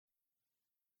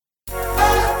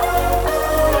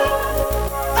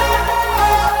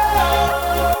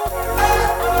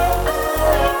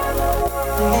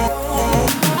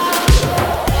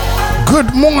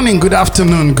morning, good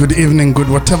afternoon, good evening, good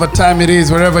whatever time it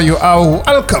is, wherever you are.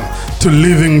 Welcome to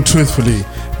Living Truthfully,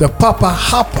 the Papa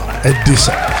Hapa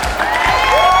edition.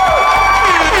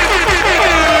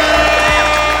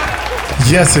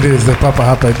 Yes, it is the Papa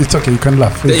Hapa. It's okay, you can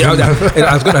laugh.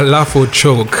 I was going to laugh or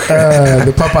choke.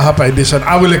 The Papa Hapa edition.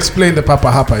 I will explain the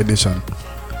Papa Hapa edition.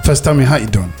 First, tell me how you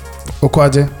doing.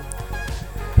 Okwaje?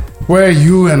 Where are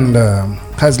you and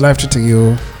how's life treating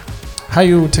you? How are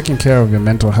you taking care of your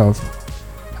mental health?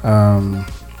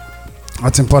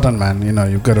 That's important, man. You know,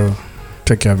 you've got to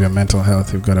take care of your mental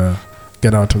health. You've got to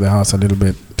get out of the house a little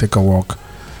bit, take a walk,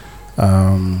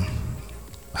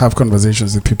 have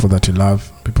conversations with people that you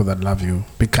love, people that love you.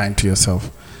 Be kind to yourself.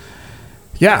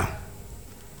 Yeah.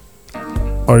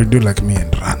 Or you do like me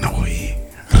and run away.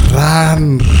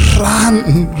 Run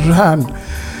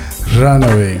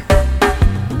away.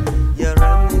 You're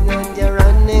running and you're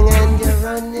running and you're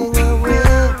running away.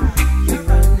 You're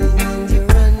running and you're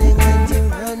running and you're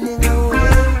running away.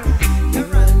 You're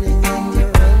running and you're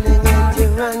running and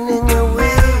you're running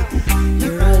away.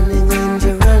 You're running and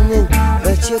you're running,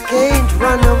 but you can't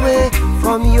run away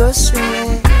from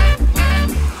yourself.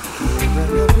 Can't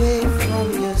run away from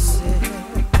yourself.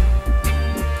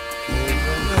 Can't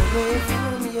run away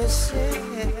from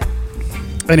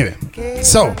yourself. Anyway,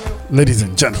 so, ladies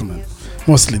and gentlemen,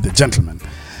 mostly the gentlemen,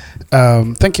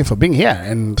 thank you for being here,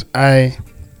 and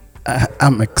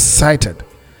I'm excited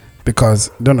because,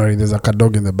 don't worry, there's like a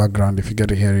dog in the background. If you get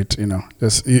to hear it, you know,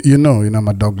 just you know I'm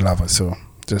a dog lover, so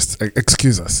just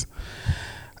excuse us.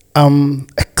 I'm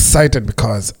excited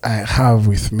because I have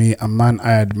with me a man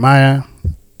I admire,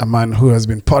 a man who has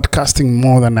been podcasting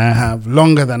more than I have,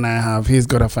 longer than I have. He's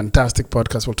got a fantastic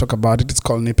podcast. We'll talk about it. It's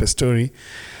called Nipe Story.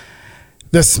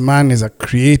 This man is a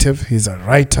creative. He's a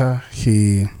writer.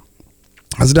 He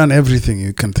has done everything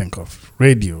you can think of.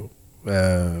 Radio.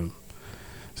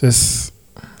 Just...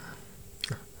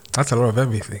 That's a lot of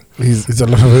everything. It's a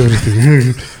lot of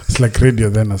everything. It's like radio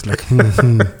then. I was like,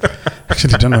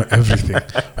 Actually, don't know everything.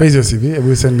 Where's your CV?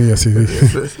 Will send me your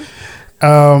CV.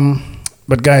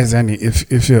 But guys, Annie,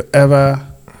 if you ever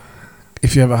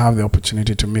have the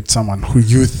opportunity to meet someone who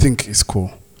you think is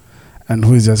cool and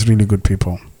who is just really good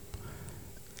people,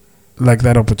 like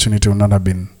that opportunity will not have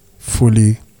been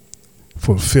fully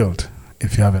fulfilled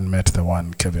if you haven't met the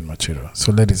one Kevin Mwachiro.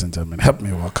 So ladies and gentlemen, help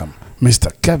me welcome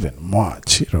Mr. Kevin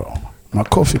Mwachiro.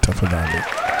 Makofi tafadhali.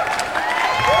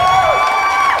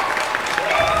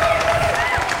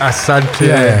 Asante,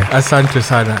 Yeah. Asante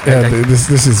sana. Yeah,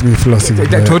 this is me flossing.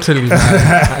 Totally,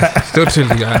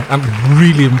 totally. I'm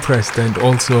really impressed, and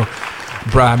also,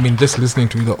 bruh, I mean, just listening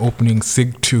to the opening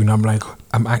SIG tune, I'm like,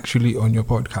 I'm actually on your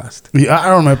podcast. We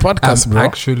are on my podcast, I'm bro.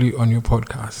 actually on your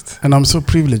podcast. And I'm so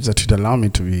privileged that you'd allow me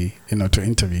to be, to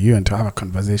interview you and to have a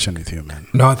conversation with you, man.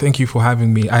 No, thank you for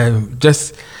having me. I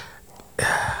just,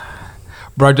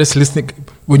 bro, just listening.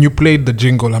 When you played the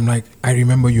jingle, I'm like, I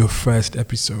remember your first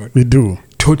episode. We do.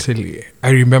 Totally.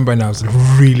 I remember, and I was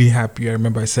really happy. I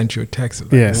remember I sent you a text.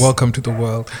 Like, Yes. Welcome to the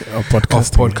world Of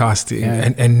podcasting.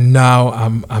 Yeah. And now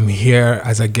I'm here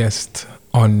as a guest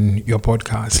on your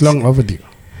podcast. It's long overdue.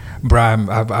 Bram,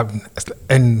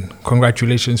 and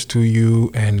congratulations to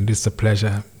you, and it's a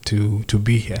pleasure to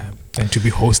be here and to be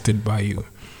hosted by you.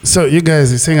 So you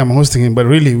guys are saying I'm hosting him, but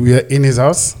really we are in his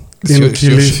house in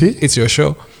Kilifi. It's your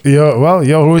show.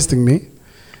 You're hosting me.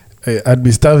 I'd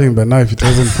be starving by now if it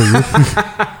wasn't for you.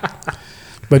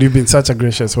 But you've been such a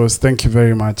gracious host. Thank you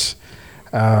very much.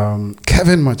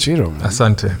 Kevin Mwachiro.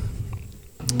 Asante.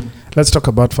 Let's talk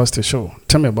about first the show.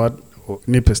 Tell me about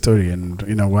Nipe Story and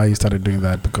why you started doing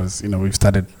that, because we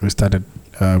started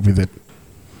with it.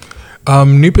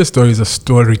 Nipe Story is a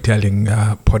storytelling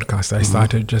podcast I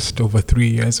started just over 3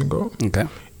 years ago. Okay.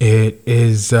 It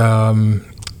is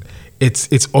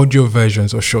it's audio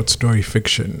versions or short story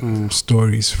fiction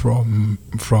stories from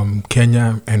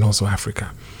Kenya and also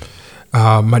Africa.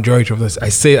 Majority of this,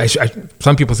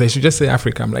 some people say I should just say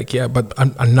Africa. I'm like, yeah, but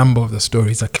a number of the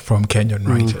stories are from Kenyan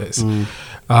writers.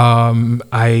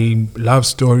 I love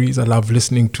stories. I love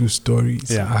listening to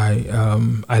stories. Yeah.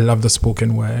 I love the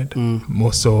spoken word,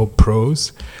 more so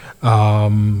prose,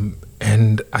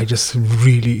 and I just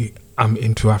really am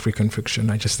into African fiction.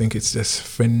 I just think it's just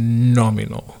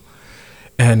phenomenal.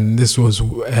 And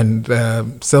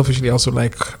selfishly, I also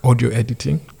like audio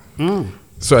editing.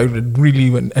 So I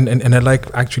really, and I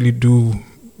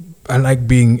like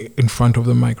being in front of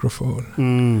the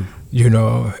microphone. you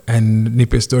know, and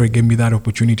Nipe Story gave me that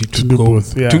opportunity to do go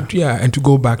both, yeah. and to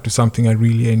go back to something I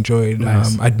really enjoyed.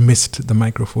 Nice. I'd missed the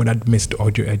microphone, I'd missed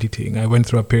audio editing. I went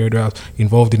through a period where I was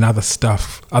involved in other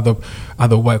stuff, other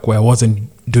work where I wasn't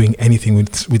doing anything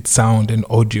with sound and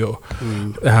audio.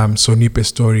 So Nipe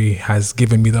Story has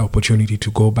given me the opportunity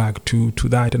to go back to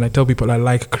that. And I tell people I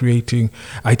like creating.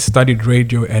 I studied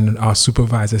radio, and our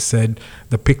supervisor said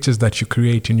the pictures that you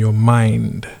create in your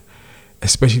mind,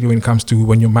 especially when it comes to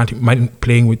when you're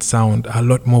playing with sound, are a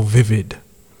lot more vivid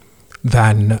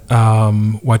than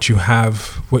what you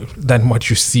have, than what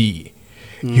you see.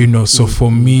 You know, so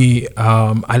for me,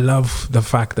 I love the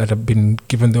fact that I've been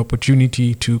given the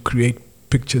opportunity to create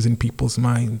pictures in people's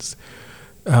minds.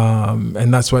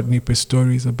 And that's what Nipe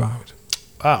Story is about.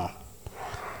 Wow.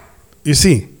 You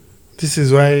see, this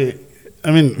is why,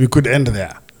 I mean, we could end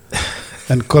there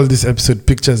and call this episode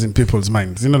Pictures in People's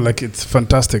Minds. You know, like, it's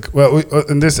fantastic. Well,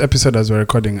 in this episode, as we're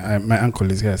recording, my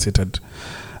uncle is here seated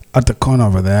at the corner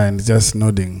over there and just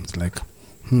nodding. It's like,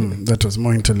 that was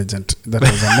more intelligent. That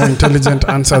was a more intelligent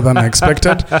answer than I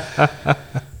expected.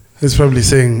 He's probably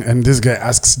saying, and this guy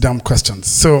asks dumb questions.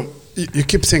 So you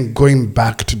keep saying going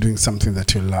back to doing something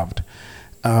that you loved.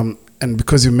 And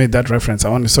because you made that reference, I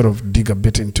want to sort of dig a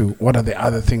bit into what are the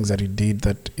other things that you did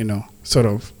that, you know, sort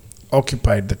of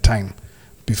occupied the time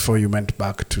before you went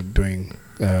back to doing,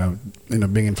 you know,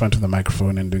 being in front of the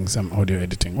microphone and doing some audio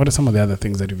editing. What are some of the other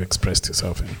things that you've expressed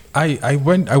yourself in? I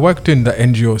worked in the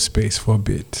NGO space for a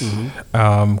bit,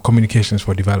 communications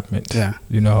for development. Yeah.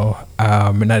 You know,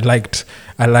 and I liked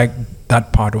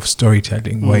that part of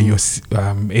storytelling where you're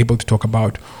able to talk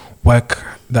about work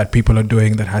that people are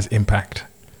doing that has impact.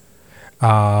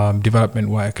 Development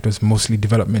work. It was mostly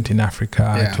development in Africa.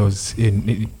 Yeah.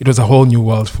 It was a whole new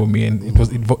world for me, and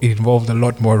it involved a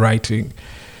lot more writing.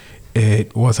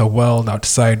 It was a world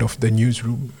outside of the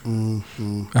newsroom.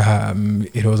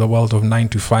 It was a world of 9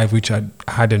 to 5, which I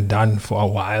hadn't done for a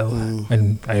while.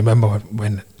 And I remember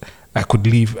when I could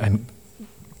leave and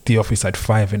the office at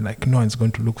 5, and like, no one's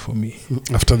going to look for me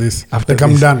After this, After like,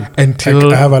 I'm this. done.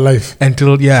 Until I have a life.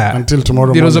 Until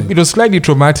tomorrow morning. It was slightly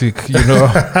traumatic, you know.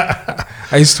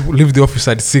 I used to leave the office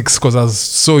at 6 because I was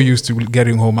so used to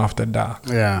getting home after dark.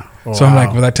 Yeah. Oh, So I'm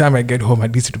like, by the time I get home,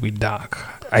 at least it'll be dark.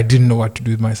 I didn't know what to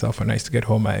do with myself when I used to get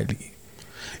home early.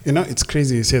 You know, it's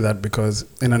crazy you say that, because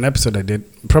in an episode I did,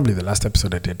 probably the last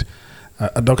episode I did,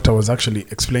 a doctor was actually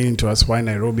explaining to us why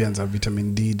Nairobians are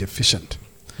vitamin D deficient.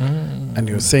 And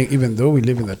he was saying, even though we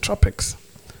live in the tropics,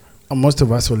 most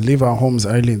of us will leave our homes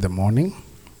early in the morning,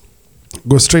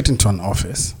 go straight into an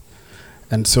office,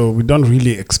 and so we don't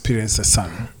really experience the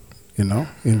sun, you know,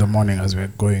 in the morning as we're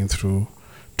going through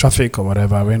traffic or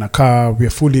whatever. We're in a car, we're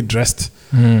fully dressed,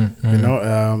 you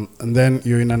know, and then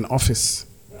you're in an office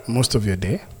most of your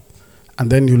day, and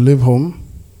then you leave home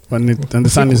when the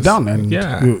sun is down,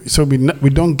 and so we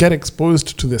don't get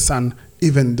exposed to the sun,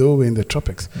 even though we're in the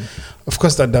tropics. Of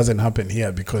course, that doesn't happen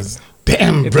here because,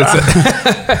 damn, bro.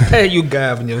 You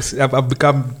guys, I've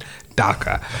become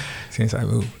darker since I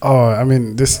moved. Oh, I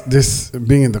mean, this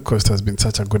being in the coast has been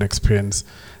such a good experience.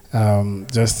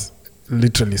 Just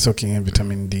literally soaking in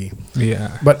vitamin D.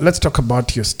 Yeah. But let's talk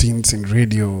about your stints in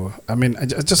radio. I mean, I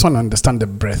just want to understand the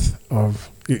breadth of...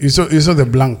 You saw the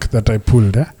blank that I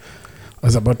pulled, eh? I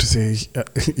was about to say,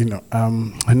 you know,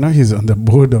 I know he's on the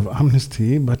board of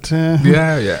Amnesty, but...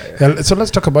 So let's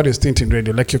talk about your stint in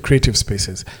radio, like your creative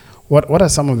spaces. What are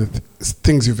some of the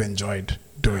things you've enjoyed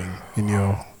doing in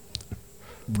your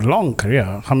long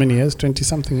career? How many years?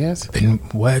 20-something years? Been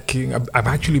working. I've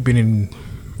actually been in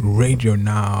radio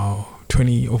now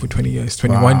over 20 years,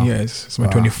 21 years. It's my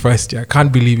 21st year. I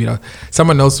can't believe it.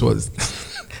 Someone else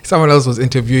was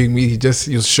interviewing me. He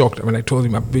was shocked when I told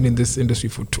him I've been in this industry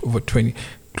for over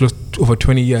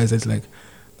 20 years. It's like,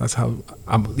 that's how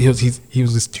he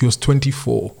was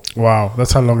 24. Wow,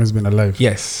 that's how long he's been alive.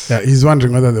 Yes. Yeah, he's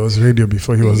wondering whether there was radio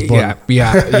before he was born.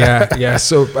 Yeah.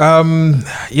 So,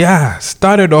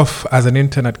 started off as an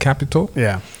intern at Capital.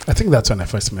 Yeah, I think that's when I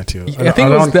first met you. I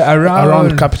think it was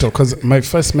around Capital, because my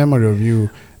first memory of you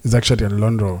is actually at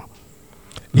Londro.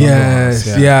 Yes,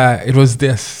 it was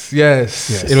this.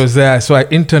 Yes, it was there. So I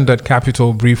interned at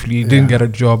Capital briefly, didn't get a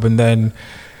job, and then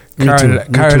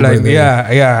Caroline,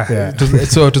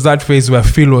 So it was that phase where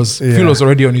Phil was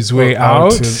already on his way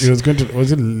out. He was going to,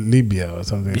 was it Libya or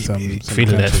something? Phil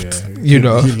country, left. He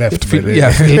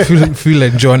left. Phil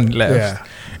and John left. Yeah.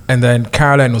 And then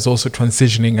Caroline was also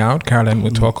transitioning out, Caroline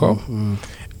Mutoko.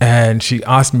 And she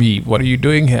asked me, "What are you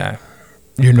doing here?"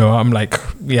 You know, I'm like,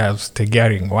 I was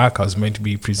getting work. I was meant to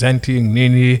be presenting,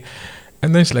 Nini.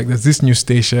 And then she's like, there's this new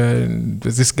station.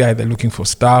 There's this guy, they're looking for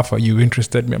staff. Are you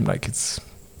interested? I'm like, it's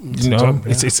It's you a know, job,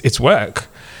 yeah. it's work.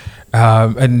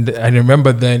 And I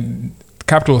remember then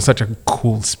Capital was such a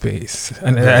cool space,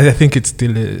 and I think it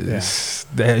still is.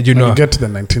 You When know, you get to the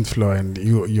 19th floor and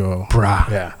you're bruh,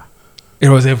 yeah, it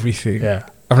was everything. yeah.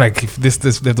 I'm like, if this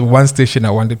there's the one station I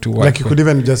wanted to work. Like you could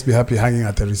even just be happy hanging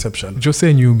at the reception.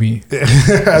 Jose knew me.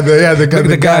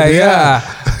 the guy, yeah.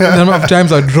 The number of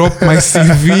times I dropped my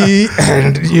CV,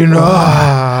 and you know,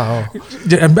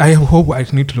 I hope I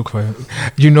need to look for him.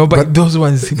 You know, but those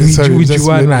ones, Sorry, which just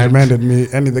one? reminded me.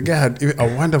 And the guy had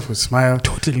a wonderful smile,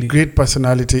 Totally. great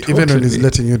personality. Even when he's Totally.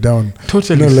 letting you down,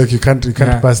 Totally. you know, like you can't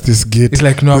Yeah. pass this gate. It's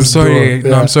like, no, I'm this sorry,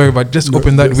 door. no, I'm sorry, but just No,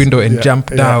 open that just- window and yeah,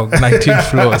 jump yeah. down 19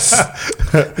 floors.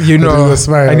 You But know, with a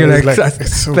smile, and you're it's like,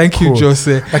 it's so thank you, cool.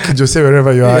 Jose. Thank you, Jose,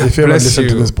 wherever you are. Yeah, If you ever bless listen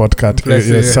to you. this podcast, Bless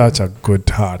you're you. such a good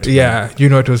heart. Yeah, you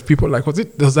know, it was people like,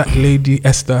 there was that lady,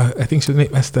 Esther, I think she's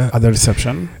named Esther, At the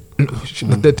reception.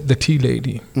 the tea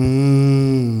lady.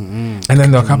 Mm. And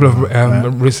then there were a couple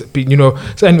of, you know.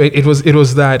 So anyway, it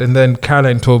was that, and then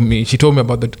Caroline told me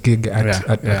about the gig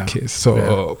at Kiss.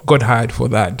 So got hired for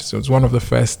that. So it was one of the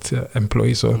first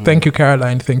employees. So thank you,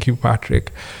 Caroline. Thank you,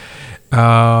 Patrick.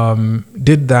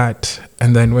 Did that,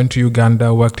 and then went to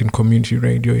Uganda. Worked in community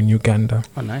radio in Uganda.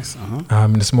 Oh, nice. Uh-huh.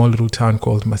 In a small little town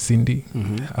called Masindi.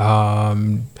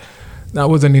 That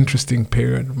was an interesting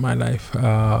period of my life.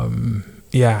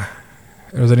 Yeah,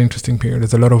 it was an interesting period.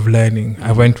 There's a lot of learning.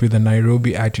 I went with a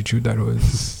Nairobi attitude that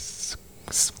was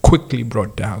quickly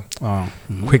brought down. Oh.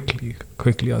 Mhm.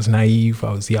 Quickly. I was naive.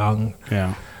 I was young.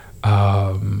 Yeah.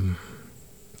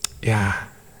 Yeah.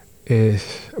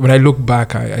 When I look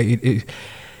back,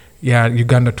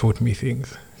 Uganda taught me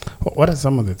things. What are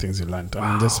some of the things you learned?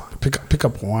 I mean, just pick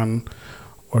up one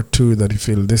or two that you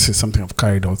feel this is something I've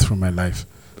carried all through my life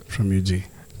from UG.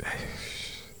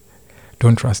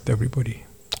 Don't trust everybody.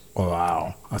 Oh,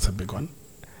 wow. That's a big one.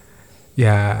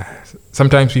 Yeah,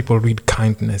 sometimes people read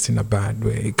kindness in a bad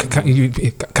way.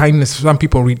 Kindness. Some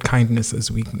people read kindness as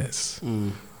weakness.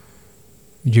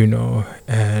 You know,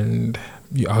 and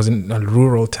I was in a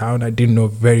rural town. I didn't know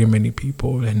very many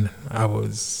people, and I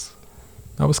was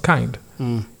kind,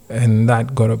 and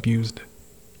that got abused.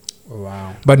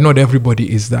 Wow. But not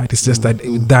everybody is that. It's just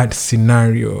that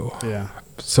scenario. Yeah.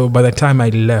 So by the time I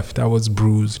left, I was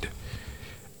bruised.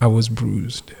 I'm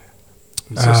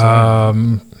so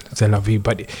sorry. C'est la vie,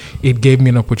 but it gave me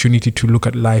an opportunity to look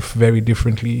at life very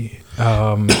differently.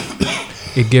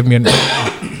 It gave me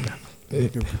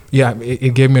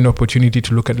it gave me an opportunity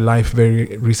to look at life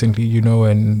very recently, you know,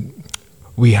 and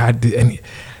we had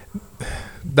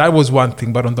that was one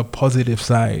thing. But on the positive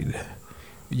side,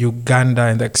 Uganda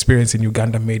and the experience in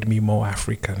Uganda made me more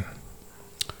African.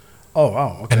 Oh,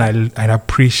 wow. Okay. And I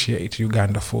appreciate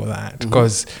Uganda for that,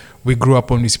 because we grew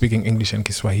up only speaking English and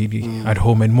Kiswahili at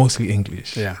home, and mostly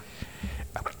English. Yeah.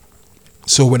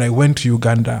 So when I went to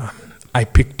Uganda, I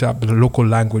picked up the local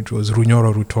language was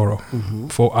Runyoro Rutoro,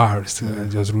 4 R's.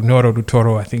 It was Runyoro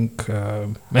Rutoro, I think.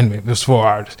 Anyway, it was 4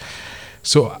 R's.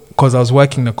 So because I was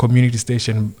working in a community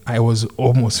station, I was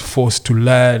almost forced to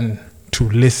learn to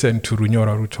listen to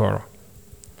Runyoro Rutoro.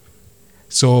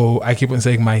 So I keep on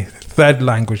saying my third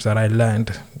language that I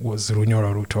learned was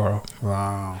Runyoro Rutoro.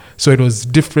 Wow. So it was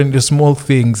different, the small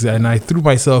things, and I threw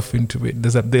myself into it.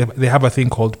 They have a thing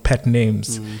called pet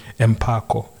names,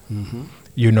 Empako,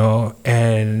 you know,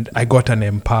 and I got an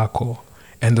Empako.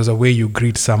 And there's a way you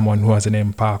greet someone who has an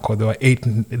Empako.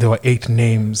 There were 8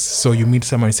 names. So you meet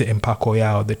someone and say Empako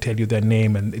Yao, they tell you their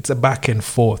name, and it's a back and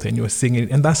forth, and you're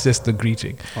singing, and that's just the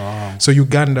greeting. Wow. So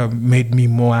Uganda made me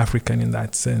more African in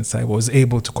that sense. I was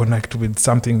able to connect with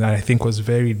something that I think was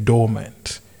very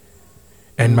dormant.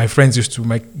 And my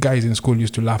guys in school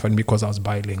used to laugh at me because I was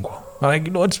bilingual. I'm like,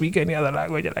 you don't speak any other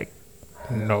language? You're like,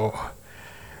 no.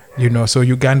 You know, so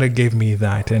Uganda gave me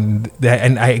that, and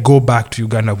I go back to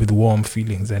Uganda with warm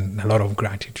feelings and a lot of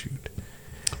gratitude.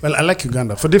 Well, I like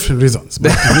Uganda for different reasons.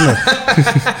 But, you know,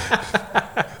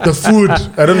 the food,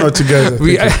 I don't know what you guys are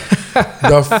thinking.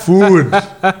 The food,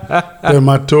 the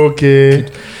matoke,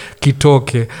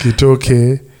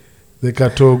 kitoke, the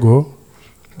katogo,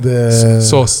 the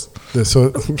Sauce. The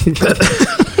sauce.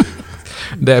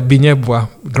 The binyebwa,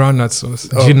 groundnut sauce,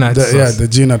 G-nut sauce. Yeah, the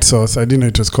G-nut sauce. I didn't know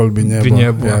it was called binyebwa.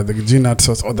 Binyebwa. Yeah, the G-nut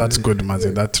sauce. Oh, that's good,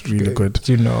 Mazi. That's really good.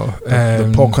 You know. The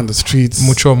pork on the streets.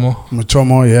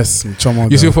 Muchomo, yes.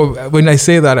 Muchomo. You see, when I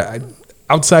say that,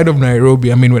 outside of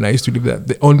Nairobi, I mean, when I used to live there,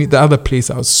 the other place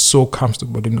I was so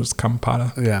comfortable in was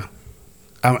Kampala. Yeah.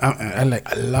 I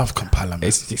love Kampala. Man.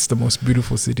 It's the most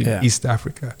beautiful city in East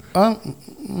Africa.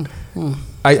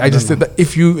 I just said that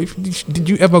did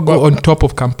you ever go on top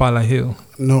of Kampala Hill?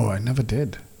 No, I never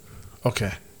did.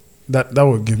 Okay, that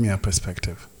would give me a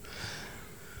perspective.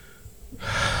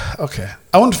 Okay,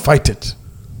 I won't fight it.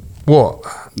 What?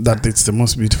 That it's the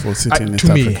most beautiful city in East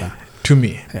to me, Africa. to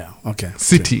me, Yeah. Okay.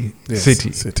 city, Yes,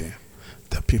 city. City.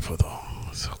 The people though,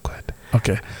 so good.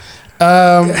 Okay.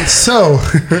 So.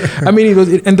 I mean,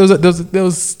 there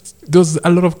was a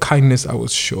lot of kindness I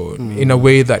was shown in a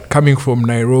way that coming from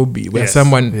Nairobi, where Yes,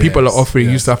 people are yes, offering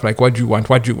you yes. stuff like, what do you want?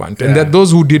 What do you want? Yeah. And that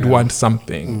those who did want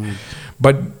something.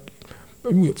 But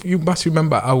you must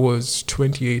remember, I was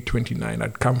 28, 29.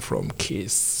 I'd come from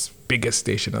KISS, biggest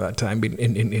station at that time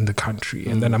in the country.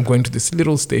 And then I'm going to this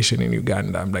little station in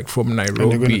Uganda. I'm like from Nairobi.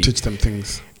 And you're going to teach them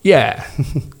things. Yeah.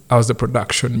 I was the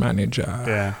production manager.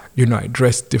 Yeah. You know, I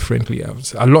dressed differently. I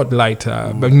was a lot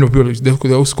lighter. But, people,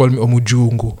 they always call me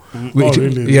Omujungu. Which,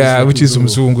 really? Yeah, It's which is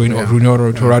Mzungu. Mzungu in Yeah.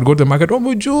 Runyoro. Or I'd go to the market,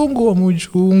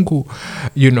 Omujungu.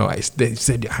 You know, they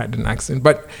said I had an accent.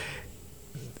 But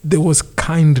there was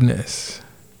kindness.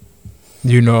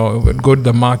 You know, when go to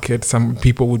the market, some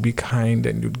people would be kind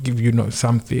and would give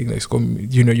something.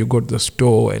 You go to the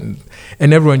store and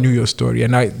everyone knew your story.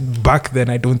 And back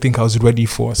then, I don't think I was ready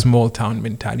for a small town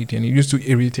mentality, and it used to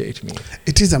irritate me.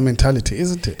 It is a mentality,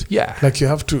 isn't it? Yeah. Like you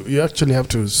actually have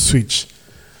to switch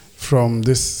from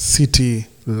this city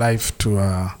life to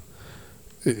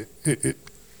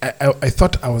I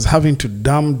thought I was having to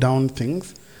dumb down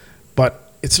things, but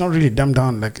it's not really dumbed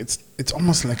down. Like it's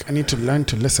almost like I need to learn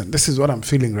to listen. This is what I'm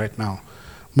feeling right now,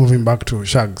 moving back to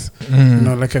Shags. You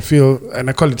know, like I feel, and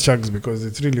I call it Shags because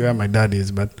it's really where my dad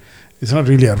is, but it's not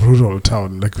really a rural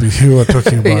town like we were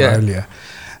talking about Yeah. earlier.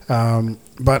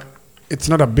 But it's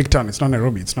not a big town. It's not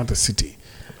Nairobi. It's not a city,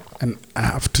 and I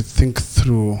have to think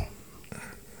through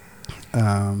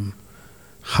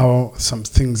how some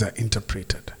things are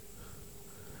interpreted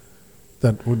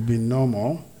that would be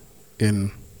normal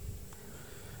in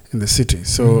the city.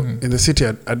 So in the city,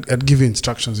 I'd give you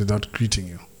instructions without greeting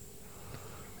you.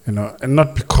 You know, and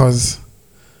not because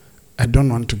I don't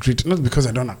want to greet, not because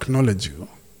I don't acknowledge you.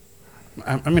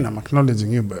 I mean, I'm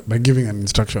acknowledging you by giving an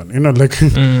instruction. You know, like,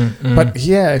 but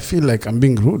here I feel like I'm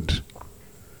being rude.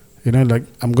 You know, like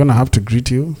I'm gonna have to greet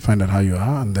you, find out how you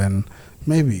are, and then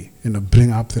maybe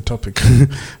bring up the topic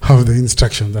of the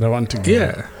instruction that I want to give.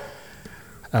 Yeah.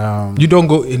 You don't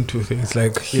go into things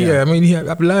like here. Yeah. I mean, here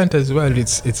I've learned as well.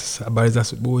 It's habari za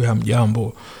asubuhi,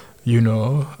 hamjambo,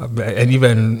 and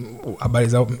even habari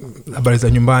za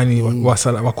nyumbani,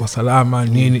 wako salama,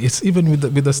 nini. It's even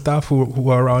with the staff who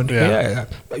are around. Yeah.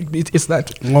 It's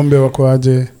that. Ng'ombe wako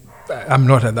aje? I'm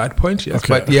not at that point yet, Okay.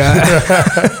 but yeah.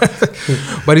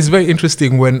 But it's very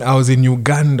interesting. When I was in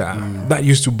Uganda, that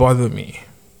used to bother me.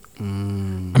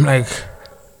 I'm like,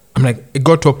 it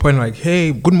got to a point like,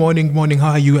 hey, good morning,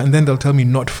 how are you? And then they'll tell me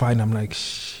not fine. I'm like,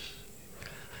 shh.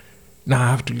 Now I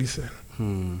have to listen.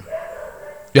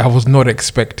 Yeah, I was not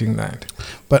expecting that.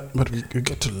 But you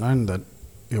get to learn that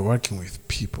you're working with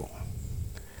people.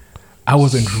 I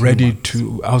wasn't ready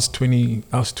to. I was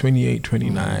 28,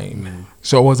 29.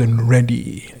 So I wasn't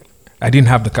ready. I didn't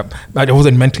have I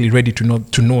wasn't mentally ready to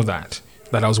know that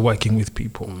I was working with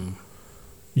people.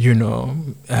 Now,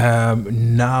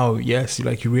 yes,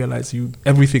 you realize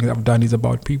everything I've done is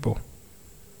about people.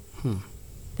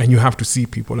 And you have to see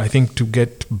people. I think to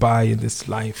get by in this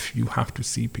life, you have to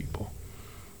see people.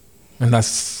 And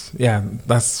that's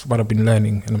what I've been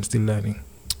learning, and I'm still learning.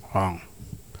 Wow.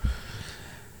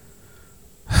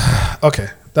 Okay,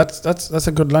 that's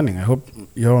a good learning. I hope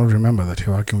you all remember that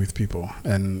you're working with people,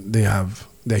 and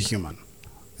they're human,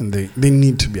 and they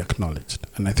need to be acknowledged.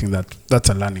 And I think that's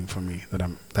a learning for me that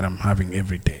I'm having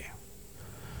every day.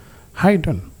 How you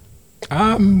doing?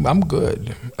 I'm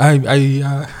good. Bro,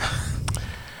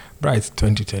 it's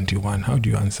 2021. How do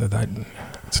you answer that?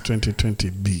 It's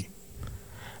 2020B.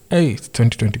 Hey, it's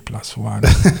 2020 plus one.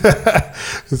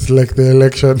 It's like the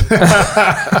election.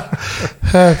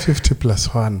 50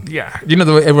 plus 1. Yeah, the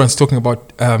way everyone's talking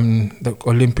about the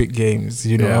Olympic Games.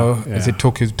 Yeah. Is it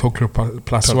Tokyo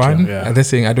plus Tokyo, one? yeah. And they're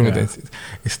saying I don't know Yeah. that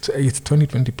it's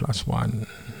 2020 plus one.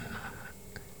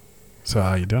 So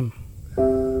how you doing?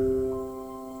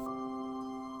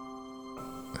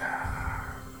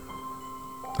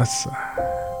 That's.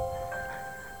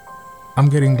 I'm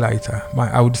getting lighter.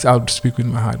 I would speak with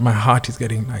my heart. My heart is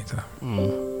getting lighter.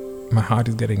 My heart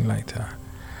is getting lighter.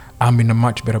 I'm in a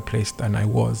much better place than I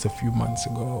was a few months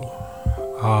ago.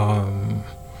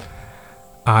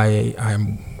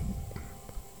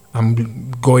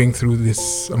 I'm going through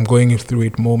this. I'm going through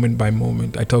it moment by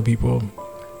moment. I tell people,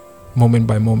 moment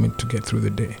by moment to get through the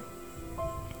day.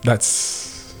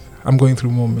 I'm going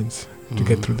through moments to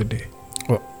get through the day.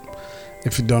 Well,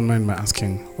 if you don't mind my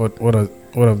asking,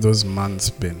 what have those months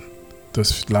been?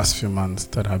 Those last few months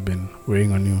that have been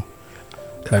weighing on you?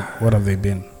 Like, what have they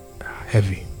been?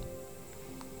 Heavy.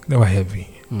 They were heavy.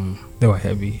 Mm. They were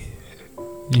heavy.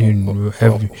 You know,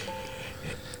 heavy.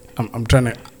 I'm trying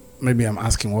to. Maybe I'm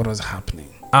asking what was happening.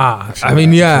 I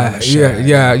mean, yeah.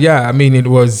 I mean, it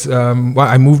was.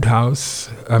 I moved house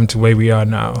to where we are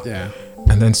now, Yeah.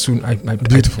 and then soon I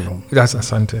Beautiful home. that's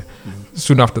Asante.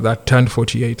 Soon after that, turned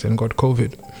 48 and got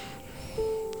COVID.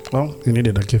 Well, you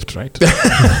needed a gift, right?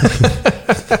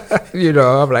 You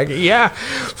know, I'm like,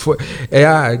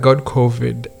 I got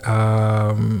COVID,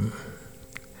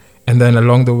 and then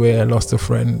along the way, I lost a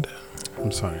friend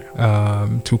I'm sorry.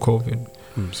 to COVID.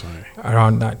 I'm sorry.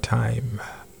 Around that time.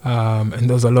 And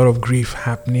there was a lot of grief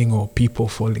happening or people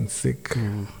falling sick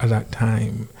at that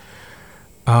time.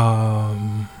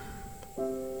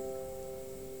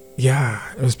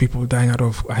 It was people dying out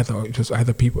of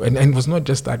either people. And it was not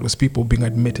just that, it was people being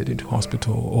admitted into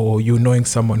hospital or you knowing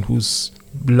someone whose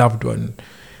loved one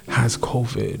has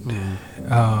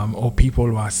COVID or people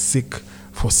who are sick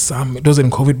for some. It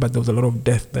wasn't COVID, but there was a lot of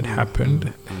death that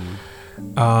happened.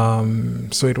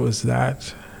 So it was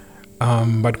that.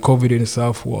 But COVID in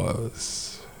itself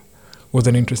was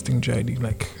an interesting journey.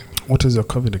 Like, What is your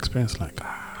COVID experience like?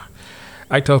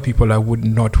 I tell people I would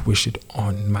not wish it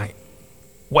on my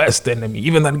worst enemy,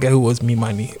 even that guy who owes me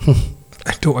money.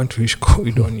 I don't want to wish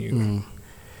COVID on you.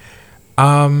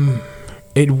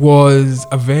 It was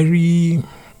a very,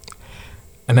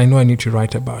 and I know I need to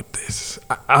write about this.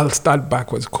 I'll start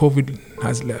backwards. COVID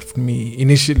has left me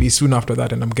initially, soon after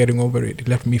that, and I'm getting over it. It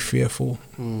left me fearful.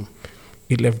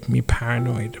 It left me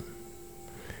paranoid.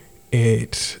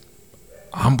 It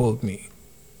humbled me.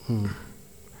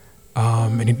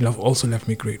 And it also left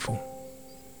me grateful.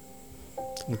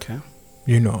 Okay.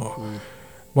 You know,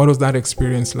 what was that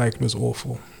experience like? It was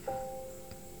awful.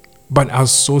 But I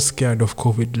was so scared of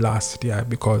COVID last year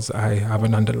because I have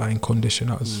an underlying condition.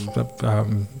 I was a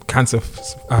cancer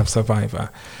survivor.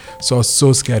 So I was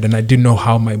so scared and I didn't know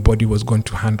how my body was going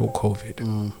to handle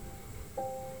COVID.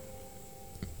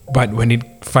 But when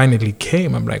it finally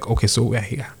came, I'm like, okay, so we're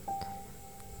here.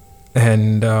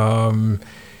 And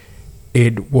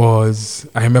it was,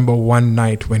 I remember one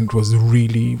night when it was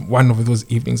really, one of those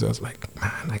evenings, I was like,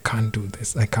 man, I can't do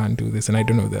this. And I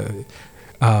don't know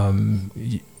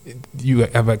you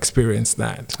ever experienced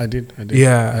that? I did.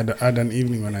 Yeah. I had an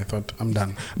evening when I thought, I'm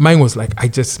done. Mine was like,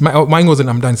 mine wasn't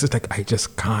I'm done. It's just like, I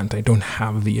just can't. I don't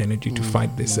have the energy to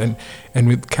fight this. And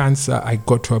with cancer, I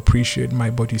got to appreciate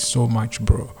my body so much,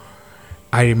 bro.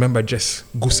 I remember just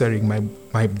goosering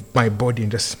my body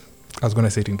and just, I was going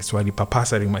to say it in Kiswahili,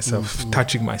 papasering myself,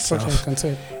 touching myself. Okay, I can say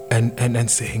it.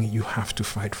 And saying, you have to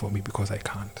fight for me because I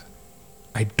can't.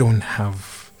 I don't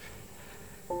have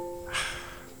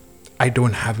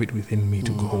it within me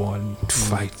to go on to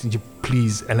fight.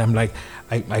 Please. And I'm like,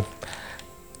 I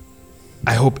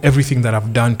hope everything that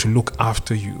I've done to look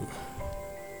after you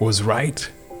was right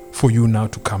for you now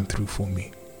to come through for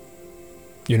me.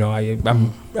 You know, I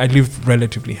live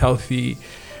relatively healthy.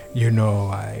 You know,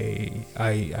 I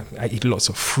eat lots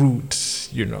of fruit.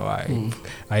 You know, I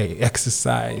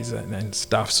exercise and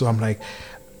stuff. So I'm like,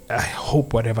 I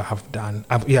hope whatever I've done,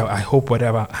 I hope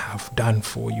whatever I've done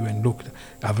for you and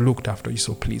I've looked after you.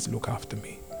 So please look after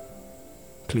me,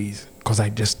 please, because I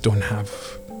just don't have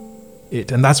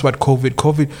it. And that's what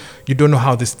COVID, you don't know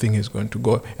how this thing is going to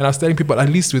go. And I was telling people, at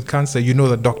least with cancer, you know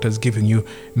the doctor's giving you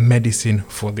medicine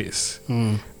for this.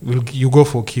 You go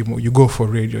for chemo, you go for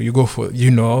radio, you go for,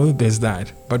 there's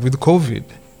that. But with COVID,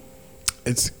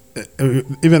 It's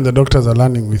even the doctors are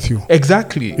learning with you.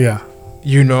 exactly. Yeah.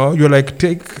 You know, you're like,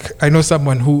 I know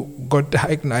someone who got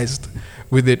diagnosed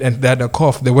with it and they had a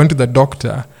cough. They went to the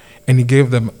doctor and he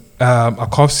gave them a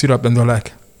cough syrup and they're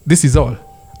like, this is all.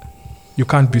 You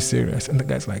can't be serious. And the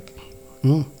guy's like,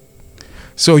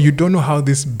 So you don't know how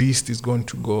this beast is going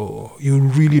to go. You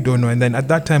really don't know. And then at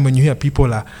that time when you hear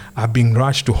people are being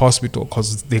rushed to hospital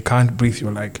because they can't breathe,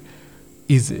 you're like,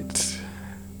 is it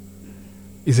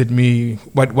me?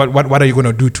 What are you going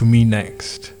to do to me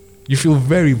next? You feel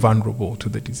very vulnerable to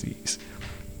the disease,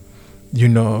 you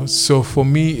know. So for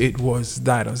me, it was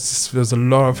that. I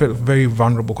felt very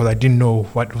vulnerable because I didn't know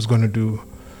what was going to do.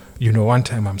 You know, one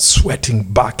time I'm sweating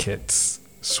buckets,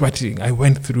 I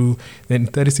went through, then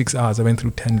 36 hours, I went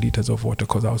through 10 liters of water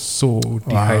because I was so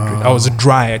dehydrated. Wow. I was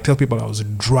dry. I tell people I was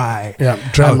dry. Yeah,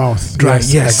 dry mouth. Dry,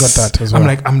 Yes, I got that as well. I'm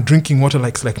like, I'm drinking water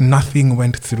like nothing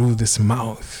went through this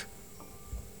mouth.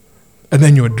 And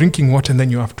then you're drinking water and then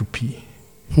you have to pee.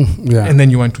 Yeah. And then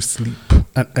you want to sleep.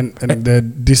 And the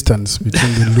distance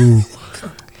between the loo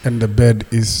and the bed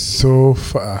is so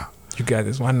far. You get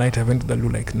this. One night I went to the loo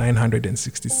like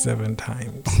 967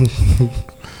 times.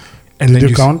 And Did then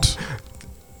you count?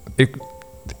 It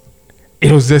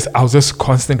was just, I was just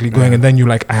constantly going. And then you're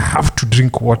like, I have to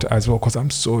drink water as well because I'm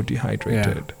so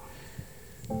dehydrated.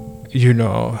 You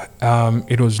know,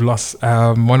 it was lost.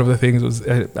 One of the things was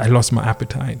I lost my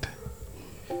appetite.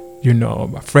 You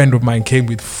know, a friend of mine came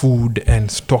with food and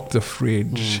stocked the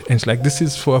fridge. And it's like, this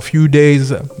is for a few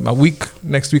days, a week.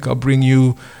 Next week I'll bring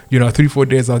you, 3-4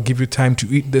 days. I'll give you time to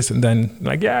eat this. And then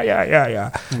like, yeah.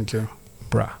 Thank you.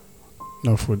 Bruh.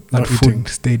 No food. That No food eating.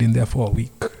 stayed in there for a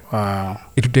week. Wow.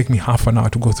 It would take me half an hour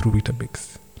to go through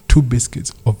Weetabix. 2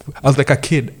 biscuits. I was like a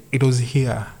kid. It was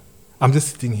here. I'm just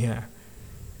sitting here.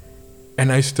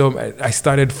 And I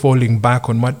started falling back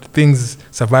on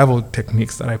survival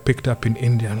techniques that I picked up in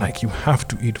India. Like, you have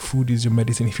to eat. Food is your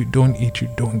medicine. If you don't eat, you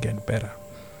don't get better.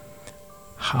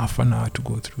 Half an hour to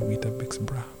go through Weetabix,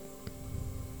 bruh.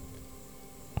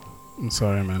 I'm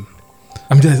sorry, man.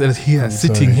 I'm just here, I'm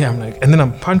sitting sorry. here. I'm like, and then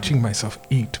I'm punching myself.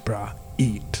 Eat, bruh.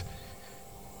 Eat.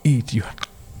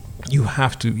 You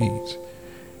have to eat.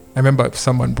 I remember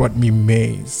someone brought me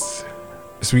maize,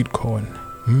 sweet corn.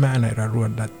 Man, I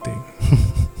wrote that thing.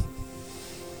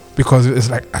 Because it's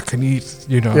like, I can eat,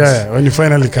 Yeah, when you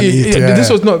finally can eat. Yeah. This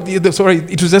was not, sorry,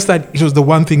 it was just that it was the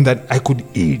one thing that I could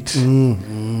eat.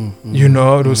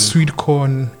 It was sweet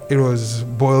corn, it was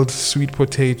boiled sweet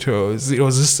potatoes, it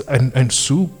was just, and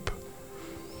soup.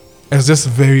 It was just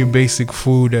very basic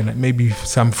food and maybe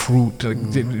some fruit. Like,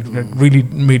 really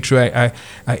made sure I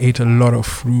ate a lot of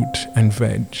fruit and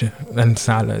veg and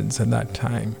salads at that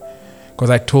time. Because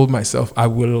I told myself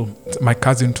my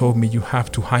cousin told me you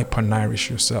have to hyper-nourish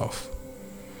yourself.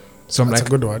 So I'm That's like, a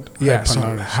good word. Yeah,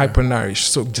 Hyper-nourish, hyper-nourish.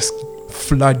 So just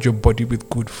flood your body with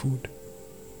good food.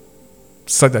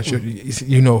 So that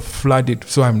flood it.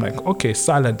 So I'm like, okay,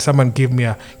 salad. Someone came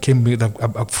with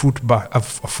a fruit a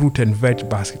fruit and veg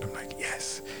basket. I'm like,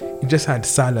 yes. It just had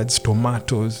salads,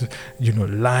 tomatoes,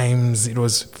 limes. It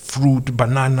was fruit,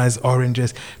 bananas,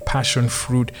 oranges, passion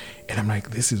fruit. And I'm like,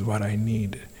 this is what I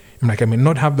need. I'm like, I may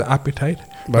not have the appetite,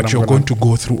 but you're going to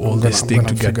go through all this thing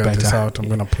to get better. This out. I'm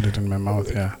going to put it in my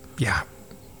mouth, yeah. Yeah.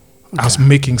 I was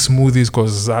making smoothies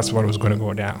because that's what was going to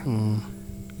go down.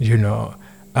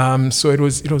 So it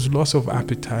was loss of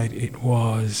appetite. It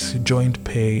was joint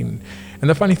pain. And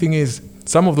the funny thing is,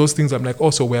 some of those things I'm like,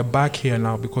 also, we're back here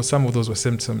now because some of those were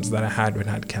symptoms that I had when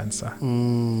I had cancer.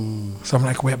 So I'm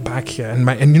like, we're back here. And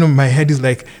my head is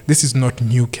like, this is not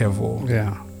new, Kevo.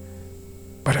 Yeah.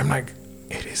 But I'm like,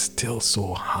 it is still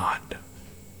so hard.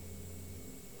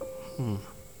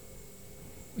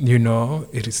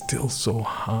 It is still so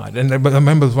hard. And I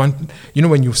remember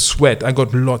when you sweat, I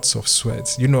got lots of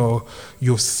sweats. Where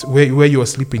you are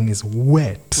sleeping is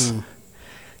wet.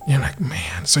 You're like,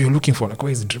 man. So you're looking for like,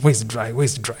 where's it dry?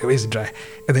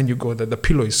 And then you go that the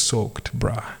pillow is soaked,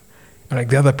 bruh. And like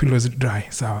the other pillow is dry.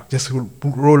 So just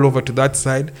roll over to that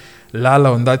side,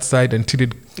 lala on that side until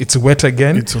it's wet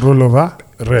again. It's roll over,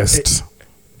 rest.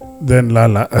 Then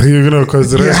lala,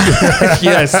 because rest.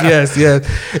 yes.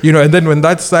 And then when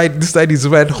this side is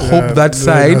wet, hope that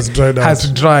side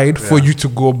has dried for you to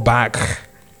go back.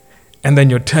 And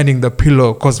then you're turning the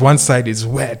pillow because one side is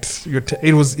wet.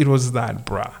 It was that,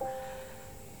 bruh.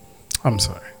 I'm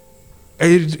sorry.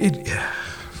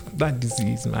 That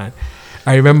disease, man.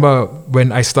 I remember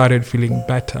when I started feeling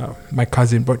better, my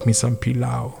cousin brought me some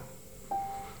pilau.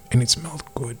 And it smelled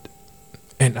good.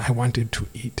 And I wanted to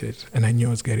eat it. And I knew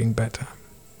I was getting better.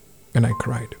 And I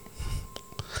cried.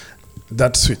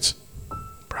 That switch.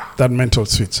 Bruh. That mental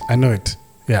switch. I know it.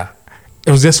 Yeah.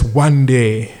 It was just one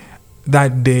day.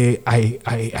 That day,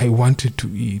 I wanted to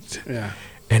eat. Yeah.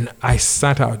 And I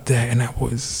sat out there and I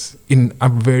was in a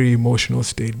very emotional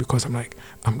state because I'm like,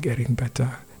 I'm getting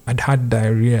better. I'd had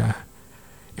diarrhea.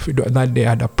 That day I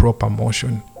had a proper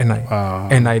motion and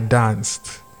I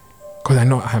danced because I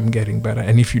know I'm getting better.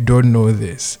 And if you don't know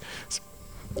this,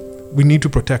 we need to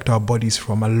protect our bodies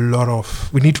from a lot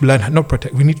of, we need to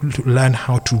learn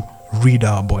how to read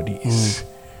our bodies.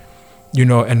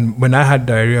 And when I had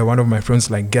diarrhea, one of my friends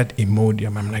like, get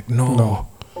Imodium. I'm like, no.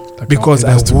 Because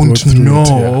I won't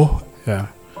know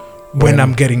when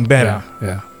I'm getting better.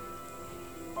 Yeah.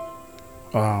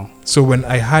 Wow. So when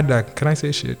I had can I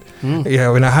say shit?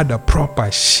 When I had a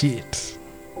proper shit,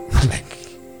 I'm like,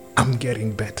 I'm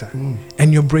getting better.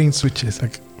 And your brain switches.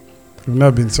 Like, you've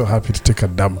never been so happy to take a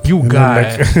dump. You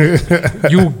guy.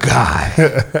 You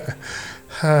guy.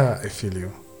 I feel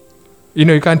you.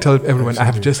 You can't tell everyone. I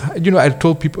have just, I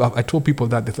told people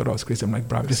that they thought I was crazy. I'm like,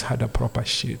 bro, I've just had a proper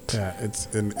shit. Yeah,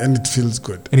 and it feels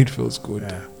good. And it feels good.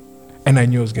 Yeah. And I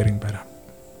knew I was getting better.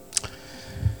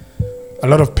 A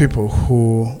lot of people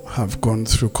who have gone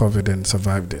through COVID and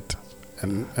survived it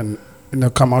and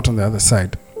come out on the other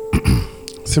side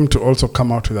seem to also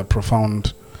come out with a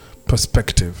profound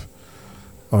perspective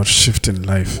or shift in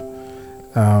life.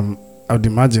 I would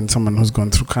imagine someone who's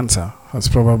gone through cancer has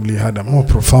probably had a more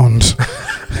profound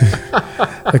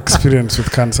experience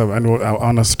with cancer, and I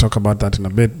want us to talk about that in a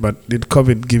bit. But did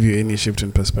COVID give you any shift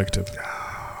in perspective?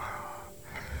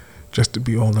 Just to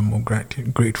be all the more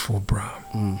grateful, bro.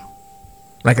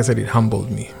 Like I said, it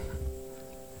humbled me.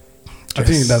 I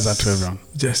think it does that to everyone.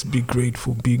 Just be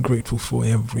grateful for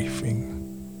everything.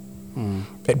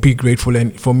 Be grateful,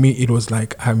 and for me, it was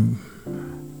like I'm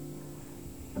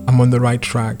on the right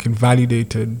track. It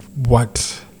validated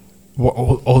what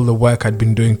all the work I'd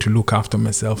been doing to look after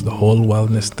myself, the whole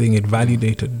wellness thing. It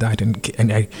validated that,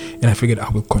 and I figured I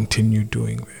will continue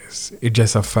doing this. It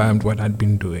just affirmed what I'd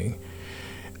been doing,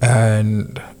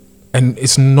 and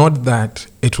it's not that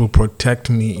it will protect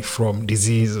me from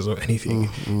diseases or anything.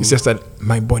 It's just that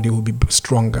my body will be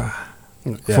stronger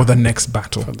for the next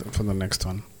battle, for the next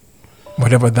one,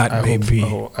 whatever that may be.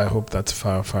 I hope that's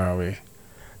far, far away.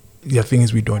 The thing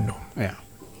is, we don't know. Yeah.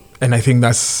 And I think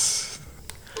that's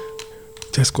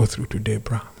just go through today,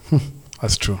 bro.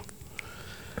 That's true.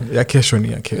 Occasionally.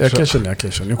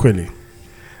 Ukweli.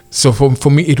 So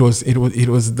for me, it was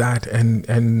that,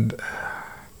 and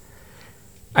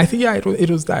I think it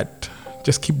was that.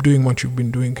 Just keep doing what you've been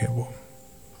doing, Kebo.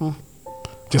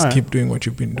 Just keep doing what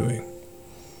you've been doing.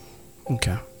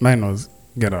 Okay. Mine was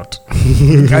get out.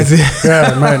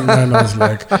 Yeah, mine was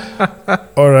like,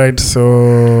 all right,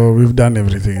 so we've done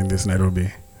everything in this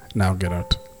Nairobi. Now get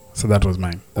out. So that was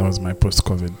mine. That was my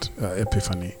post-COVID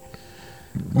epiphany.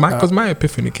 Because my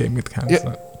epiphany came with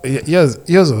cancer. Yours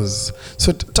was.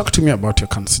 So talk to me about your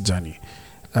cancer journey.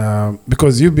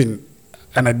 Because you've been,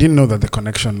 and I didn't know that the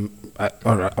connection, I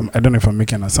don't know if I'm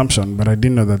making an assumption, but I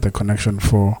didn't know that the connection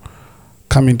for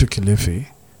coming to Kilifi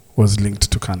was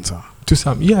linked to cancer. To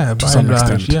some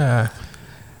extent. Yeah.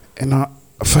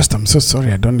 First, I'm so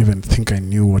sorry. I don't even think I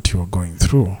knew what you were going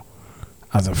through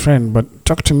as a friend. But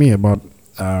talk to me about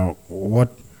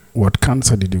what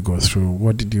cancer did you go through?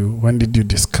 When did you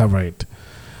discover it?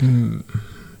 And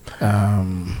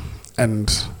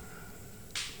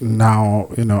now,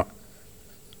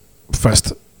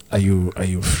 first, are you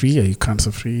free? Are you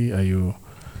cancer free? Are you?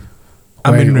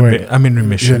 I'm in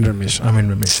remission. You're in remission. I'm in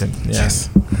remission. Yes.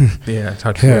 Yeah.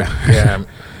 Yeah.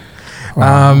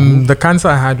 Wow. The cancer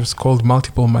I had was called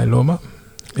multiple myeloma.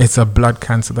 It's a blood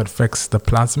cancer that affects the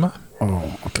plasma.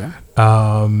 Oh, okay.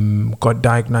 Got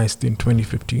diagnosed in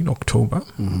 2015, October.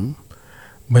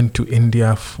 Went to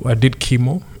India. I did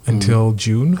chemo until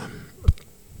June.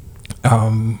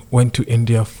 Went to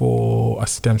India for a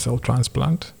stem cell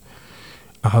transplant.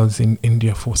 I was in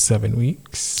India for 7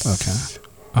 weeks. Okay.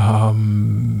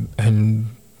 And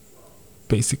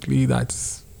basically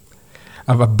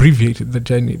I've abbreviated the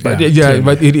journey, but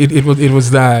but it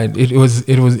was that.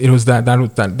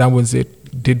 That was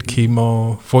it. Did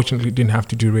chemo. Fortunately, didn't have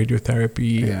to do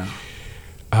radiotherapy. Yeah.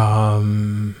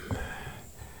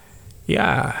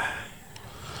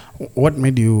 What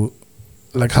made you,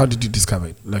 how did you discover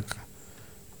it?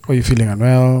 Were you feeling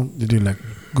unwell? Did you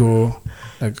go,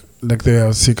 the way I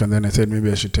was sick and then I said maybe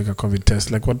I should take a COVID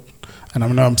test? What? And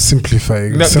I'm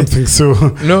simplifying something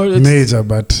major,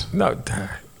 but no.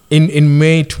 In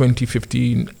May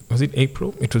 2015, was it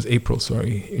April? It was April.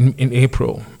 Sorry. In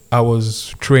April, I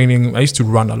was training. I used to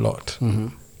run a lot.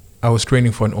 I was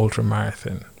training for an ultra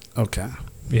marathon. Okay.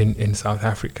 In South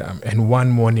Africa, and one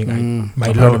morning,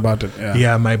 I've heard about it.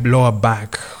 Yeah. My lower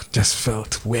back just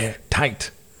felt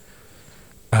tight.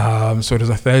 So it was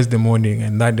a Thursday morning,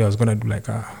 and that day I was gonna do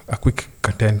a quick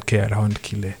 10K around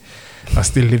Kile. I was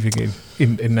still living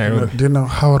in Nairobi. Do you know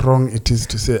how wrong it is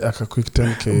to say a quick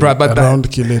 10K but around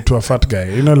Kile to a fat guy?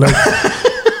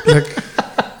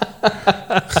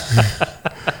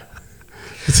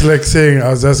 It's like saying I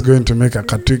was just going to make a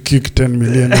quick 10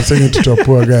 million and saying it to a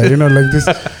poor guy. This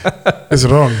is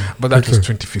wrong. But that was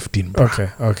 2015. Bro.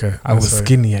 Okay. I was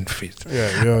skinny and fit.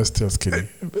 Yeah, you're still skinny.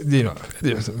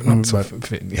 Not so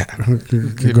fit. Yeah.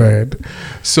 Go ahead.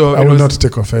 So I will not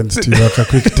take offense to you. A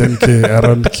quick 10K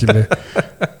around Kile.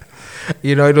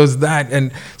 It was that,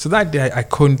 and so that day I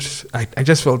couldn't. I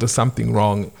just felt there's something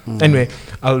wrong. Anyway,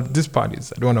 this part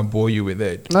is. I don't want to bore you with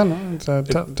it. No.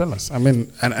 Tell us. I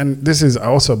mean, and this is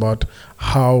also about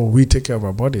how we take care of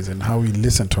our bodies and how we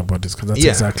listen to our bodies, because that's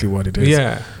exactly what it is.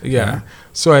 Yeah.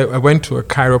 So I went to a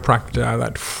chiropractor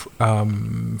that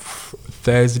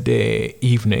Thursday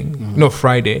evening. No,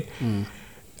 Friday.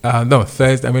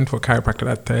 Thursday. I went for a chiropractor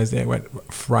that Thursday. I went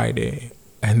Friday,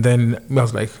 and then I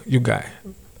was like, "You guy,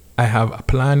 I have a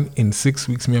plan in 6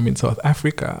 weeks. I'm in South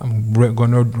Africa. I'm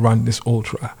going to run this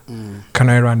ultra. Can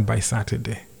I run by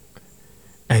Saturday?"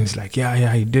 And he's like,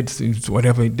 yeah, he did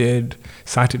whatever he did.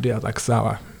 Saturday, I was like,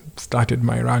 Sawa. Started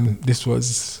my run. This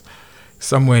was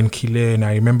somewhere in Kile, and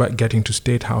I remember getting to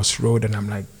State House Road, and I'm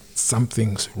like,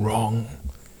 something's wrong.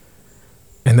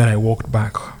 And then I walked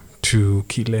back to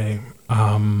Kile,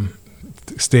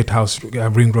 State House,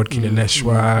 Ring Road, Kile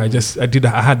Leshwa.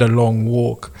 I had a long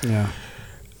walk. Yeah.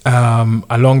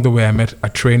 Along the way, I met a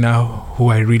trainer who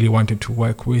I really wanted to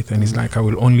work with, and he's like, I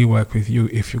will only work with you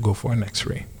if you go for an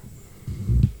X-ray.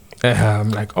 I'm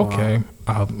like, okay,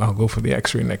 I'll go for the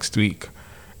X-ray next week,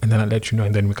 and then I'll let you know,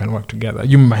 and then we can work together.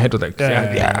 My head was like,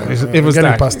 it was getting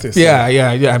that. past this.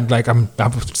 Yeah. I'm like,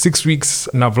 I've 6 weeks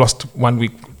and I've lost 1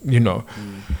 week,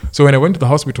 So when I went to the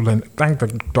hospital and thanked the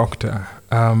doctor,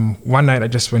 one night I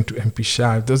just went to MP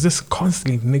Shah. There was this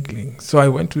constantly niggling. So I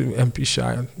went to MP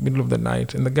Shah middle of the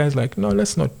night, and the guy's like, no,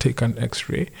 let's not take an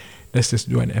X-ray. Let's just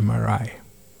do an MRI.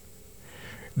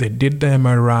 They did the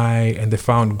MRI and they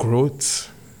found growths.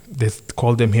 They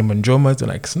called them hemangiomas. They're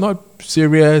like, it's not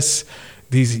serious.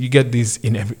 You get these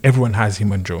everyone has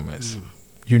hemangiomas,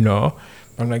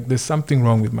 I'm like, there's something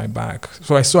wrong with my back.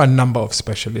 So I saw a number of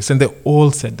specialists, and they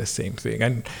all said the same thing.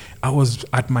 And I was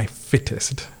at my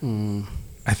fittest,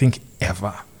 I think,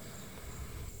 ever.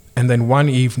 And then one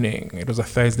evening, it was a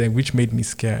Thursday, which made me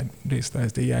scared. This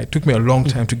Thursday, it took me a long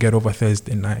time to get over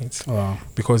Thursday nights. Wow.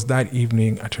 Because that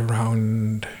evening at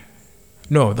the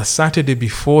Saturday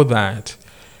before that,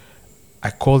 I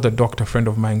called a doctor friend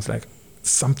of mine. He's like,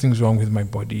 something's wrong with my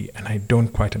body and I don't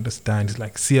quite understand. He's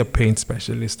like, see a pain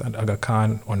specialist at Aga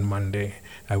Khan on Monday.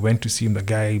 I went to see him. The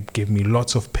guy gave me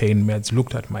lots of pain meds,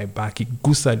 looked at my back. He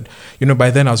goosed.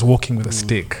 By then I was walking with a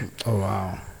stick. Oh,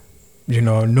 wow.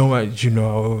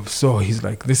 So he's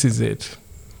like, this is it.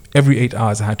 Every 8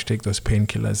 hours I had to take those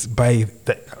painkillers. By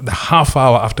the half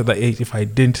hour after the 8, if I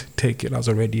didn't take it, I was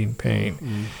already in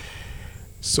pain.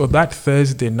 So that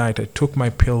Thursday night, I took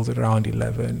my pills at around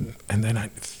 11, and then I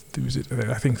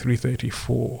think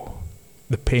 3:34,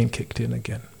 the pain kicked in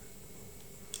again.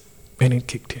 And it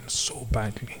kicked in so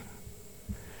badly.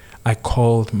 I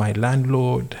called my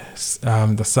landlord.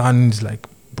 The son's like,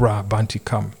 bruh, Banti,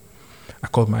 come. I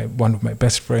called one of my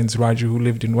best friends, Raju, who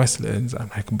lived in Westlands. I'm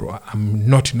like, bro, I'm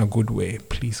not in a good way.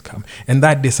 Please come. And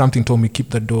that day, something told me, keep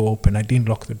the door open. I didn't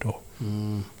lock the door.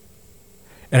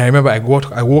 And I remember I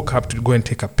woke up to go and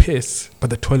take a piss, but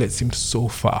the toilet seemed so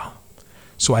far.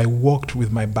 So I walked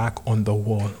with my back on the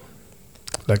wall.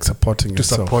 Like supporting to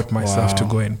yourself. Support myself to Wow.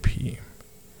 go and pee.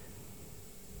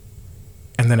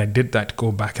 And then I did that,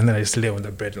 go back, and then I just lay on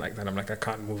the bed like that. I'm like, I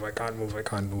can't move. I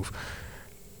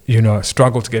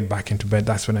struggled to get back into bed.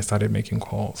 That's when I started making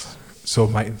calls. So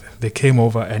they came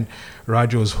over, and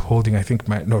Raju was holding,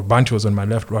 Bantu was on my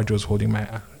left, Raju was holding my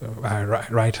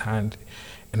right hand,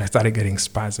 and I started getting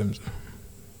spasms.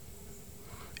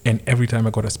 And every time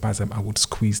I got a spasm, I would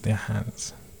squeeze their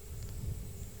hands.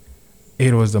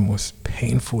 It was the most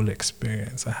painful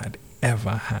experience I had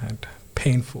ever had.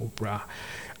 Painful, bruh.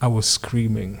 I was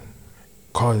screaming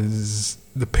because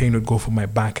the pain would go from my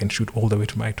back and shoot all the way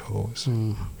to my toes.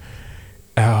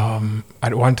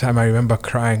 At one time, I remember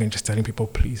crying and just telling people,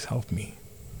 please help me.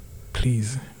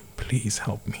 Please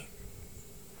help me.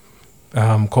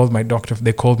 Called my doctor.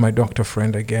 They called my doctor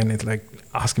friend again. It's like,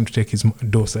 ask him to take his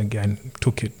dose again.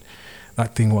 Took it.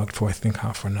 That thing worked for, I think,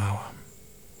 half an hour.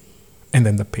 And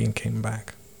then the pain came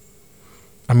back.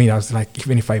 I was like,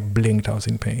 even if I blinked, I was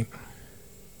in pain.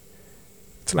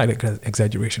 It's like an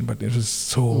exaggeration, but it was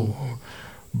so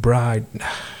bright.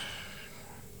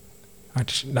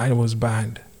 That was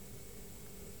bad.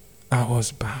 That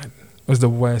was bad. It was the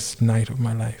worst night of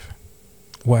my life.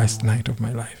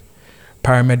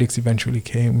 Paramedics eventually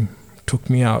came, took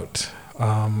me out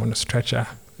on a stretcher.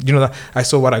 That I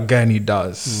saw what a gurney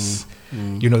does.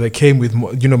 They came with,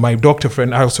 my doctor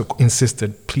friend. I also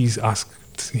insisted, please ask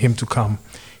him to come.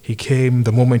 He came.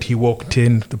 The moment he walked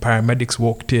in, the paramedics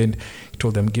walked in. He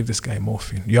told them, give this guy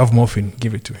morphine. You have morphine,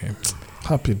 give it to him.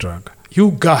 Happy drug.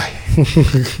 You guy.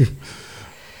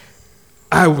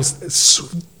 I was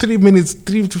 3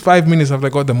 to 5 minutes after I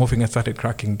got the morphine, I started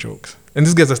cracking jokes. And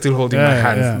these guys are still holding my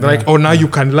hands. They're like, oh, now you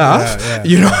can laugh. Like,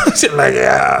 and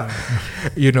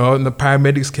the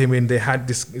paramedics came in. They had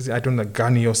this, I don't know,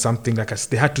 gunny or something.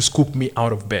 They had to scoop me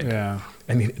out of bed. Yeah.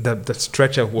 And the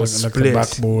stretcher was like split. the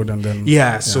backboard and then...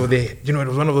 So they, it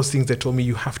was one of those things they told me,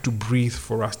 you have to breathe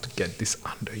for us to get this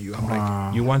under you. I'm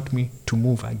like, you want me to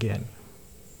move again?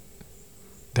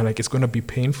 They're like, it's going to be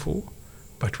painful,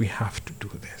 but we have to do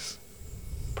this.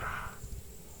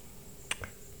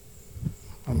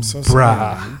 I'm so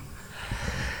sorry.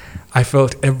 I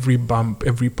felt every bump,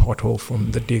 every pothole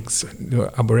from the digs,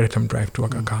 Arboretum Drive to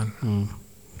Aga Khan.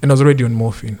 And I was already on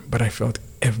morphine, but I felt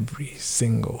every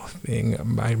single thing.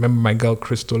 I remember my girl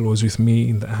Crystal was with me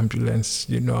in the ambulance,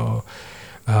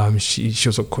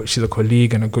 She's a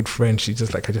colleague and a good friend. She's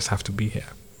just like, I just have to be here.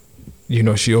 You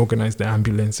know, she organized the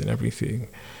ambulance and everything.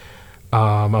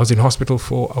 I was in hospital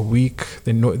for a week.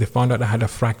 They found out I had a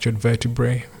fractured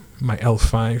vertebrae, my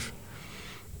L5.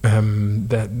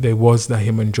 That there was the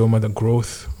hemangioma, the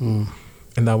growth, and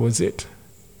that was it.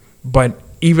 But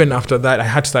even after that, I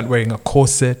had to start wearing a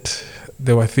corset.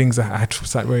 There were things I had to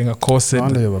start wearing a corset. No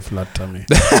wonder you have a flat tummy.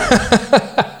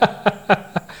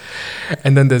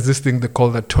 And then there's this thing they call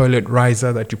the toilet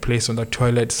riser that you place on the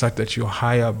toilet such that you're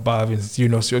higher above. And, you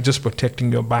know, so you're just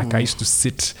protecting your back. I used to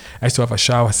have a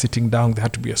shower sitting down. There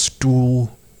had to be a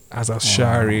stool as I was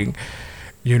showering.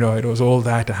 You know, it was all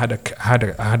that. I had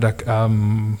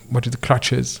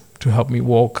crutches to help me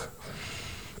walk.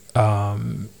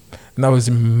 And that was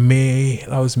May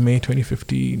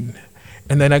 2015.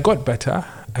 And then I got better.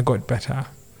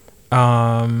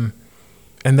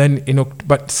 And then, you know,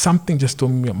 but something just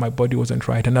told me my body wasn't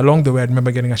right. And along the way, I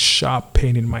remember getting a sharp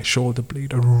pain in my shoulder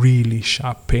blade, a really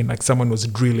sharp pain, like someone was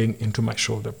drilling into my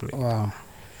shoulder blade. Wow.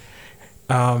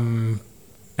 And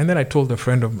then I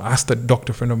asked a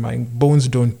doctor friend of mine, bones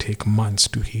don't take months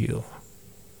to heal.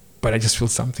 But I just feel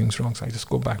something's wrong, so I just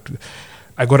go back to...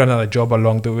 I got another job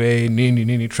along the way,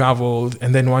 traveled.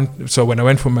 And then so when I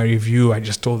went for my review, I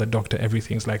just told the doctor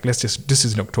everything's like, this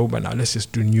is in October now, let's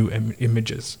just do new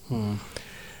images.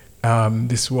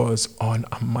 This was on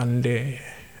a Monday.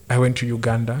 I went to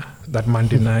Uganda that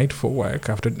Monday night for work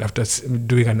after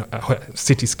doing a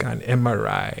CT scan,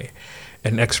 MRI,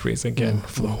 and X-rays again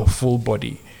for the whole full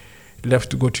body. Left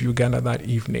to go to Uganda that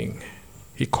evening.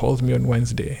 He called me on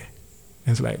Wednesday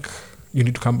and it's like, you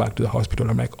need to come back to the hospital.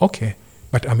 I'm like, okay,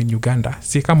 but I'm in Uganda.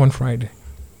 See, come on Friday.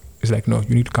 He's like, no,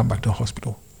 you need to come back to the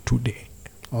hospital today.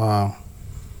 Wow.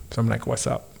 So I'm like, what's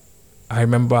up? I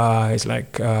remember it's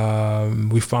like,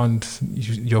 we found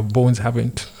your bones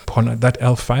haven't honored. That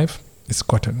L5 it's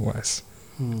gotten worse.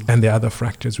 And there are other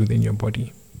fractures within your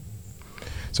body.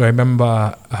 So I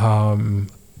remember I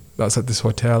was at this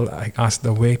hotel. I asked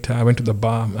the waiter, I went to the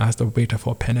bar, I asked the waiter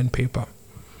for a pen and paper.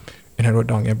 And I wrote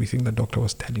down everything the doctor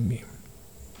was telling me.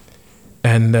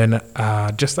 And then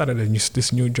just started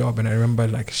this new job, and I remember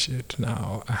like, shit,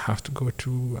 now I have to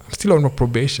I'm still on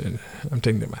probation. I'm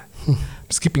telling them, I'm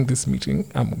skipping this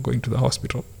meeting, I'm going to the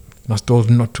hospital. And I was told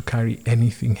not to carry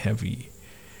anything heavy.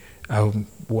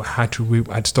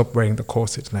 I'd stop wearing the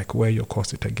corset, like wear your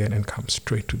corset again and come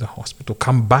straight to the hospital.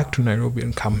 Come back to Nairobi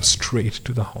and come straight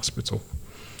to the hospital.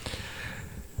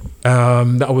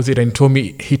 That was it. And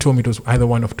he told me it was either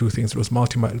one of two things. It was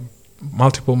multiple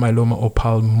myeloma or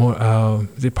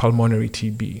pulmonary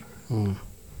TB.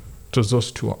 It was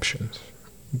those two options.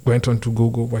 Went on to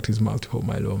Google what is multiple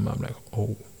myeloma. I'm like,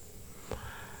 oh.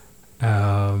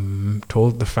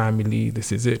 Told the family,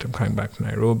 this is it. I'm coming back to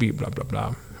Nairobi, blah, blah,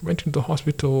 blah. Went into the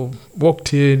hospital,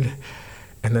 walked in,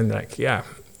 and then like, yeah.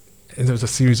 And there was a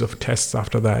series of tests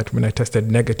after that. When I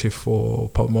tested negative for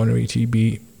pulmonary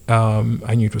TB,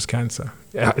 I knew it was cancer.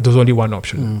 There was only one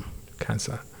option,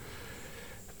 cancer.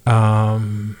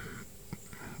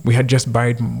 We had just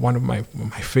buried one of my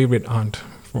favorite aunt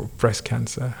for breast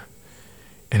cancer.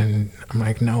 And I'm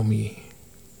like, now me.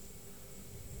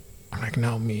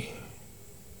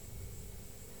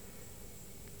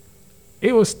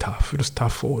 It was tough. It was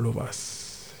tough for all of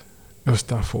us. And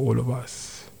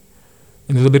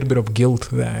there's a little bit of guilt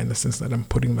there in the sense that I'm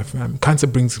putting my family. Cancer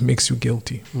makes you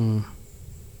guilty. You're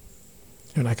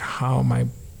like,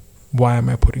 why am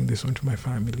I putting this onto my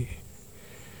family?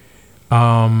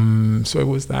 So it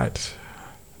was that.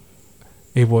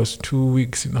 It was 2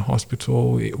 weeks in the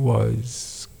hospital. It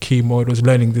was chemo. It was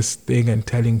learning this thing and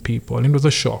telling people. And it was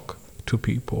a shock to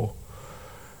people.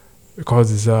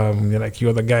 Because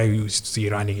you're the guy you used to see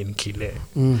running in Kile.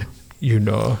 You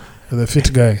know. The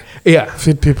fit guy. Yeah.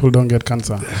 Fit people don't get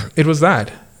cancer. It was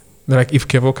that. They're like, if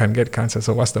Kevo can get cancer,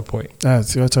 so what's the point?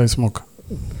 See what I smoke.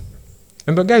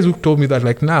 And the guys who told me that,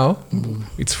 like, now,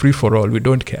 it's free for all. We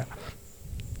don't care.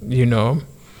 You know.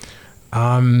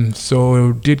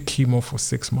 So did chemo for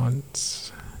 6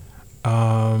 months.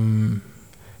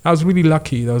 I was really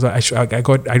lucky.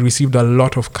 I received a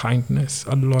lot of kindness.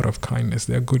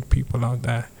 There are good people out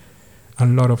there. A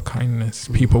lot of kindness.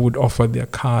 People would offer their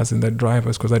cars and their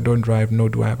drivers, because I don't drive, nor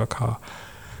do I have a car.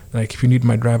 Like, if you need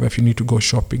my driver, if you need to go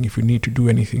shopping, if you need to do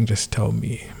anything, just tell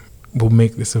me. We'll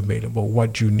make this available.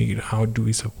 What do you need? How do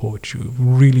we support you?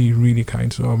 Really, really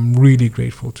kind. So I'm really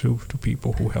grateful to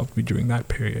people who helped me during that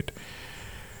period.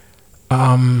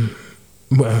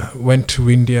 Went to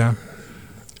India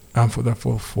for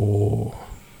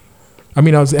I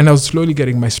mean, I was slowly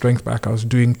getting my strength back. I was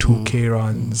doing 2K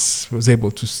runs. Was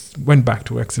able to went back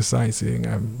to exercising.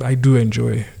 I do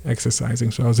enjoy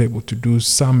exercising, so I was able to do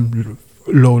some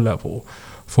low level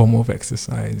form of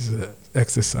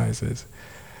exercises.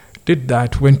 Did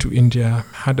that. Went to India.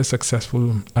 Had a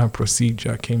successful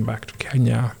procedure. Came back to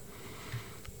Kenya.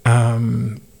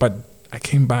 But I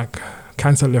came back.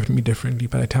 Cancer left me differently.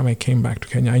 By the time I came back to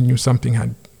Kenya, I knew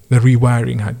the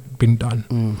rewiring had been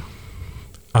done.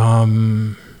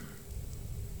 I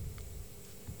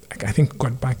think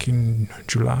got back in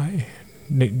July,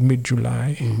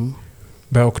 mid-July.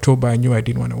 By October, I knew I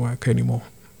didn't want to work anymore.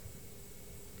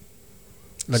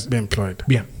 Like be employed.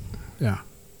 Yeah. Yeah.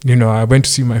 You know, I went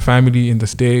to see my family in the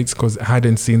States because I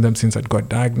hadn't seen them since I'd got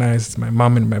diagnosed. My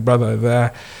mom and my brother are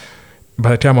there.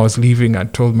 By the time I was leaving, I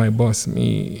told my boss,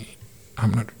 I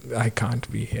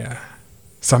can't be here.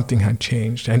 Something had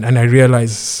changed. And I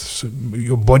realized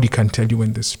your body can tell you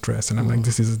when there's stress. And I'm like,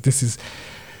 this is,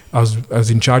 I was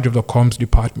in charge of the comms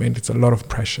department. It's a lot of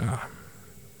pressure,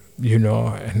 you know,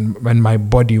 and when my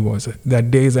body was, there are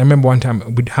days, I remember one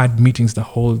time we'd had meetings the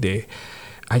whole day.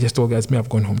 I just told guys, I've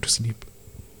gone home to sleep.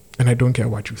 And I don't care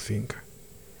what you think.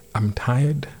 I'm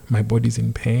tired. My body's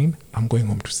in pain. I'm going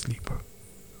home to sleep.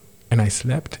 And I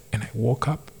slept and I woke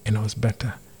up and I was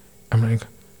better. I'm like,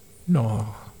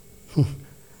 no,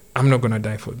 I'm not going to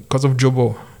die because of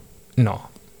Jobo. No.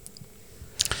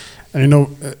 And you know,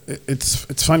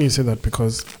 it's funny you say that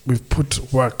because we've put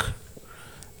work,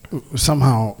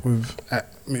 somehow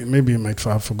maybe you might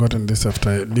have forgotten this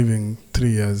after living 3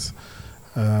 years,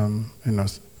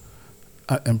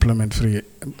 employment free,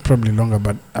 probably longer,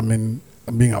 but I mean,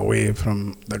 being away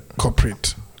from the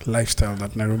corporate lifestyle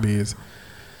that Nairobi is.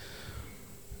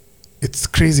 It's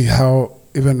crazy how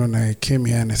even when I came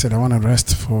here and I said I want to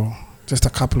rest for just a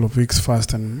couple of weeks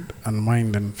first and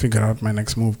unwind and figure out my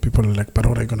next move, people are like, but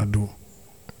what are you going to do?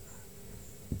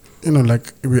 You know,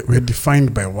 like we're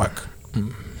defined by work.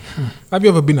 Have you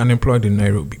ever been unemployed in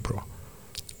Nairobi, bro?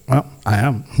 Well, I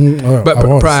am. As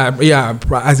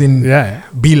in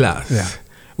Bilas,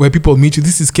 where people meet you.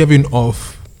 This is Kevin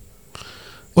of...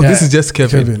 this is just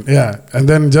Kevin. Yeah, and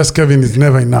then just Kevin is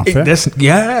never enough. And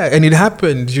it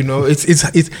happened. You know, it's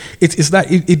that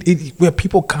where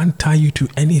people can't tie you to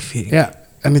anything. Yeah,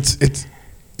 and it's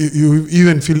you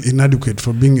even feel inadequate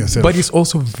for being yourself. But it's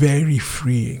also very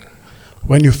freeing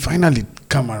when you finally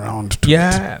come around to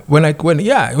it. When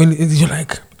you're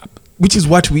like, which is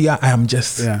what we are. I am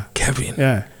just Kevin.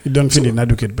 Yeah, you don't feel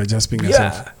inadequate by just being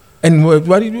yourself. And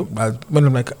what do you do? When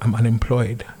I'm like, I'm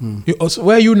unemployed. You also,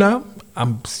 where are you now?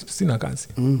 I'm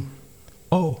Sinakazi.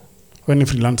 Oh. When you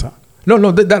freelancer?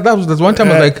 No, that's one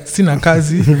time I was like,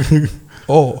 Sinakazi.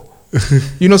 Oh.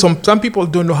 You know, some people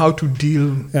don't know how to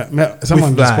deal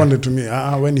someone with responded to me,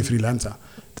 when you freelancer.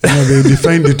 You know, they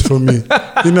defined it for me.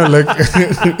 You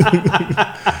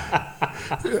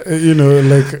know,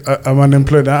 like, I'm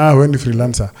unemployed. When you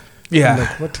freelancer. Yeah. I'm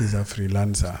like, what is a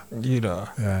freelancer? You know.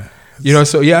 Yeah. You know,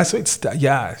 so it's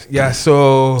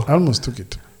so I almost took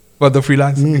it. But the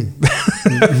freelance. You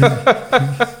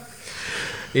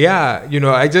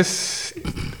know, I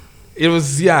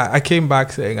came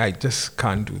back saying, I just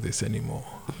can't do this anymore.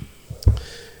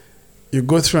 You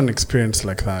go through an experience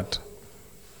like that,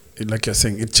 like you're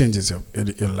saying, it changes your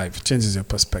life, it changes your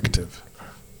perspective.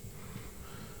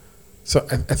 So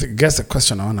I guess the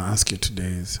question I want to ask you today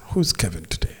is, who's Kevin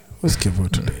today? Who's Kevo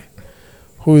today?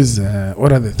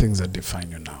 What are the things that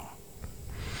define you now?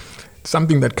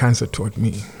 Something that cancer taught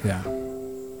me. Yeah.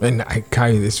 And I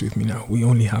carry this with me now. We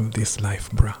only have this life,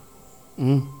 bruh.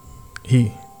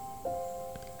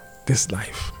 This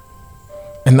life.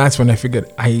 And that's when I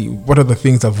figured, what are the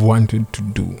things I've wanted to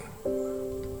do?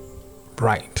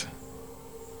 Right.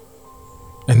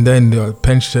 And then there are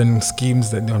pension schemes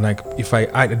that they're like, if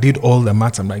I did all the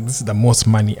maths, I'm like, this is the most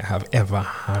money I have ever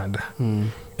had.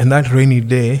 And that rainy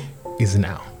day is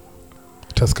now.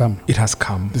 It has come. It has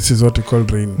come. This is what we call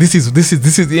rain. This is this is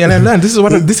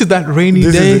that rainy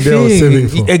this day is the day I was saving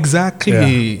for. Exactly.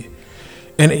 Yeah.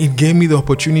 And it gave me the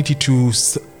opportunity to.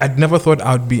 I'd never thought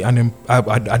I'd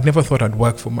never thought I'd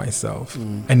work for myself.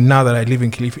 And now that I live in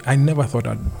Kilifi, I never thought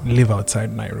I'd live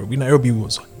outside Nairobi. Nairobi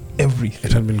was everything.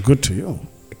 It had been good to you.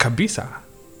 Kabisa.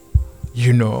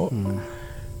 You know.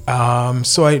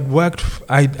 So I worked.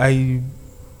 I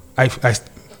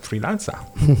freelancer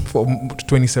for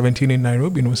 2017 in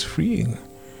Nairobi, and it was freeing.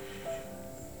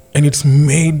 And it's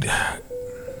made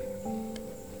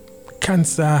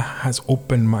cancer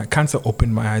opened my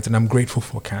eyes, and I'm grateful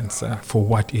for cancer for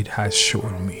what it has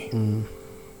shown me.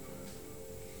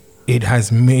 It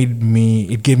has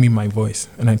it gave me my voice,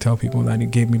 and I tell people that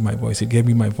it gave me my voice. It gave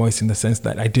me my voice in the sense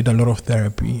that I did a lot of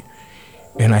therapy.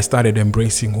 And I started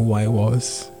embracing who I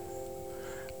was.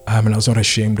 And I was not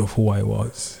ashamed of who I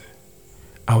was.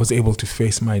 I was able to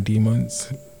face my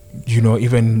demons.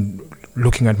 Even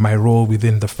looking at my role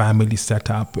within the family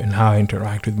setup and how I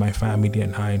interact with my family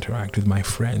and how I interact with my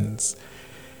friends.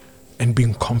 And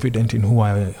being confident in who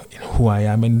I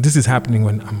am. And this is happening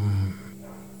when I'm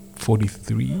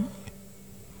 43.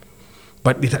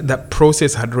 But that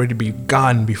process had already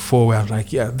begun before where I was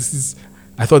like,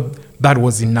 I thought that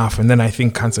was enough. And then I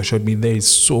think cancer showed me there is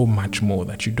so much more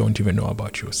that you don't even know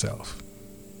about yourself.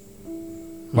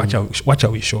 Watch how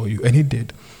we show you. And it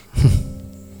did.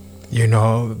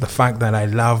 The fact that I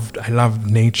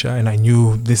loved nature and I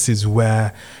knew this is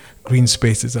where green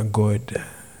spaces are good.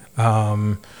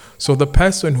 So the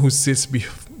person who sits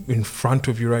in front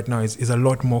of you right now is a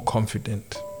lot more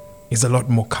confident, is a lot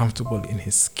more comfortable in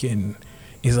his skin,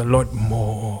 is a lot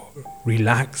more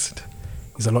relaxed,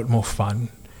 is a lot more fun,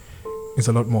 is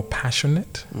a lot more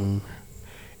passionate,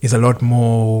 is a lot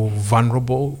more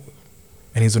vulnerable,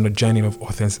 and is on a journey of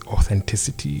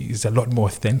authenticity, is a lot more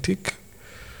authentic,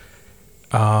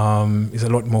 is a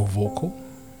lot more vocal,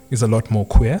 is a lot more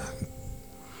queer,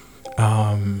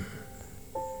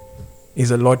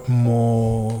 is a lot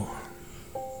more,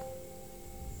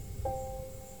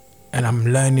 and I'm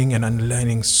learning and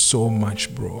unlearning so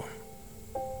much, bro.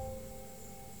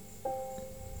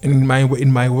 In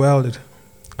my world,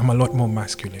 I'm a lot more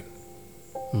masculine.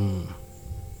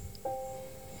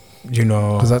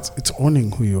 Because it's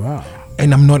owning who you are.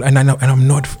 And I'm not, and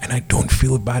I don't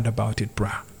feel bad about it,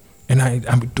 bruh. And I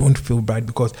don't feel bad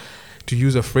because, to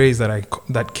use a phrase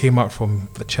that came out from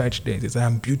the church days, is I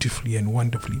am beautifully and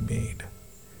wonderfully made.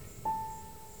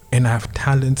 And I have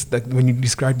talents that when you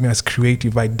describe me as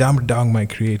creative, I dumbed down my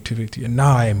creativity and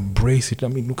now I embrace it. I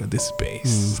mean, look at this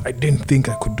space. I didn't think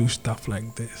I could do stuff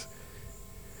like this.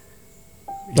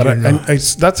 But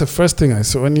that's the first thing I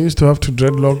saw. When you used to have two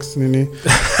dreadlocks, Nini,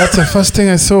 that's the first thing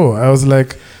I saw. I was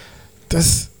like,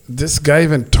 this guy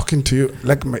even talking to you.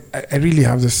 Like, I really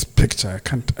have this picture. I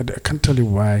can't tell you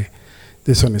why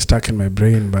this one is stuck in my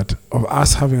brain, but of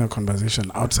us having a conversation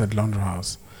outside Laundry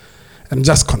House and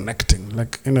just connecting.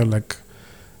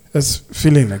 Just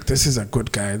feeling like this is a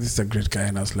good guy, this is a great guy.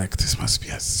 And I was like, this must be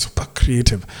a super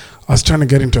creative. I was trying to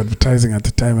get into advertising at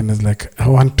the time and I was like, I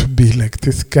want to be like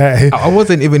this guy. I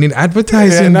wasn't even in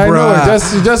advertising, I bro. know,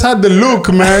 you just had the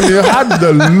look, man. You had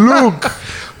the look.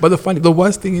 But the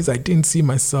worst thing is I didn't see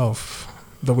myself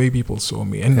the way people saw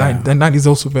me. And Yeah. that is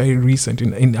also very recent.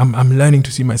 I'm learning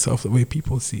to see myself the way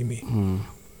people see me.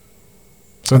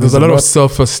 So there's a lot of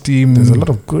self-esteem. There's a lot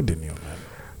of good in you, man.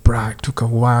 Bruh, it took a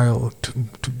while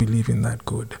to believe in that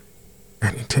good.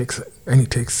 And it takes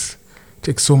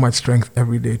so much strength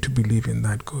every day to believe in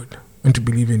that good and to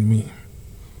believe in me.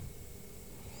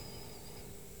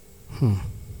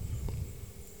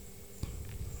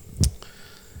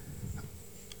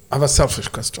 I have a selfish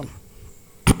question.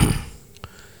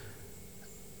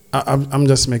 I'm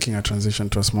just making a transition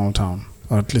to a small town,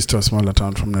 or at least to a smaller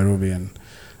town from Nairobi, and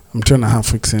I'm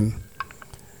 2.5 weeks in.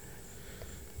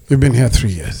 You've been here 3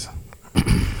 years.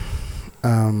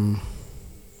 I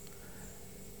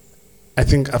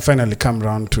think I finally come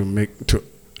around to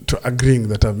agreeing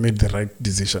that I've made the right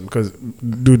decision. Because,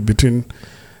 dude, between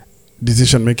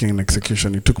decision making and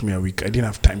execution, it took me a week. I didn't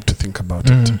have time to think about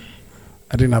it.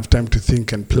 I didn't have time to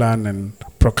think and plan and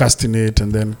procrastinate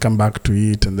and then come back to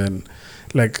it. And then,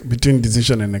 like, between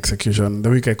decision and execution, the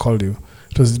week I called you,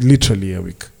 it was literally a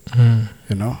week, and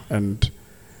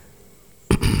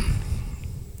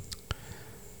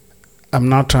I'm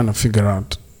now trying to figure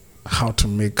out how to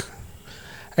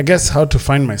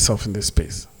find myself in this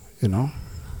space, And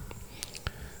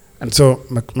so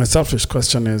my selfish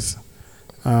question is,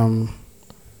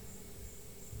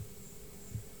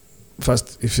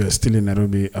 first, if you're still in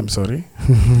Nairobi, I'm sorry.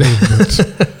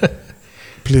 But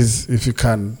please, if you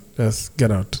can, just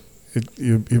get out.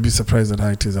 You'll be surprised at how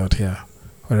it is out here.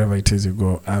 Wherever it is you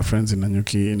go. I have friends in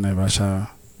Nanyuki, in Naivasha.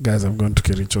 Guys have gone to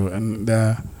Kericho. And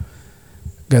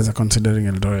guys are considering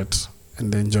Eldoret.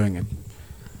 And they're enjoying it.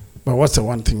 But what's the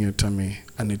one thing you tell me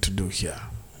I need to do here?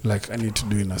 Like, I need to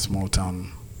do in a small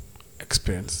town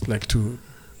experience. Like,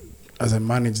 as I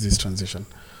manage this transition.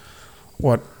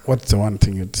 What's the one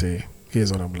thing you'd say,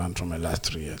 here's what I've learned from my last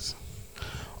 3 years?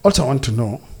 Also, I want to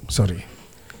know,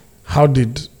 how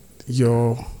did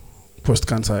your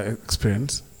post-cancer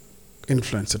experience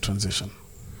influence the transition?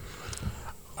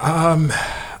 When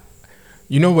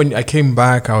I came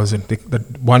back, I was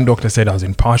one doctor said I was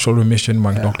in partial remission,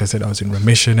 one doctor said I was in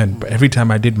remission, and every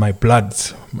time I did my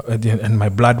bloods and my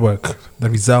blood work, the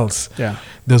results,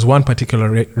 there's one particular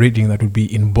reading that would be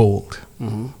in bold.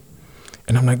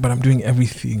 And I'm like, but I'm doing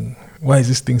everything Why is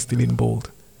this thing still in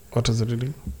bold? What was it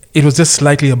reading? It was just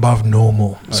slightly above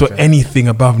normal. So Okay. anything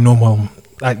above normal,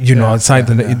 outside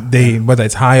yeah. whether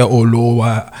it's higher or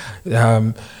lower,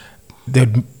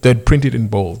 they'd print it in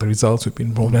bold. The results would be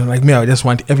in bold. And like me, I just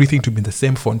want everything to be in the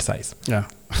same font size. Yeah.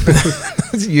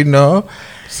 You know?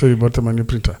 So you bought a money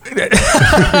printer.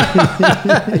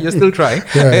 You're still trying.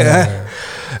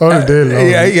 All day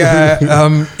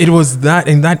long. It was that,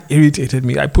 and that irritated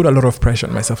me. I put a lot of pressure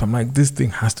on myself. I'm like, this thing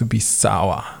has to be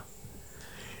sour.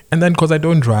 And then because I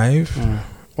don't drive,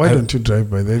 Why don't you drive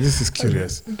by there? This is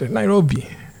curious. Nairobi,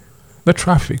 the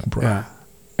traffic, bro. Yeah.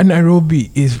 And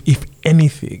Nairobi is, if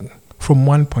anything, from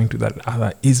one point to that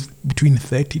other, is between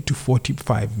 30 to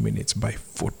 45 minutes by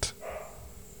foot.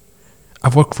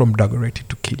 I've walked from Dagoretti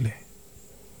to Kile.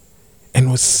 And it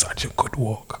was such a good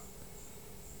walk.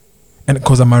 And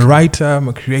because I'm a writer, I'm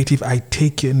a creative, I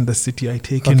take in the city, I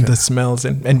take in the smells,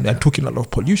 and I took in a lot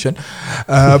of pollution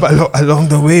along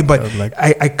the way. But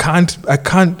I can't,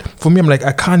 for me, I'm like,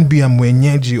 I can't be a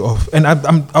mwenyeji of, and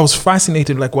I was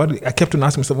fascinated, like, I kept on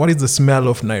asking myself, what is the smell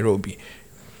of Nairobi?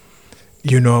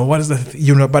 You know, what is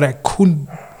but I couldn't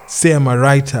say I'm a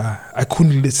writer. I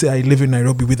couldn't say I live in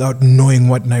Nairobi without knowing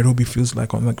what Nairobi feels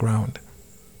like on the ground.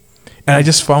 And I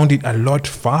just found it a lot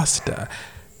faster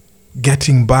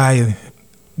getting by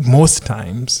most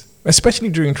times, especially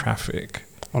during traffic.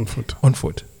 On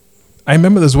foot. I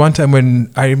remember there's one time when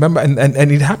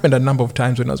and it happened a number of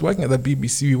times when I was working at the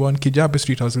BBC. We were on Kijabe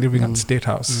Street. I was living at State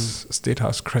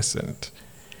House Crescent.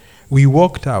 We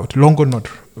walked out, Longonot,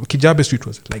 Kijabe Street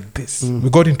was like this. We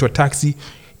got into a taxi.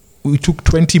 We took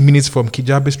 20 minutes from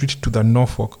Kijabe Street to the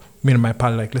Norfolk. Me and my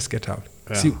pal, like, let's get out.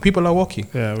 Yeah. See, people are walking.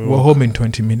 Yeah, we're home in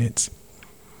 20 minutes.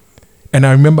 And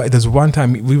I remember there's one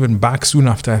time we went back soon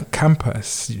after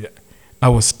campus. I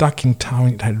was stuck in town.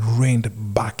 It had rained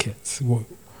buckets.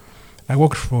 I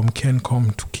walked from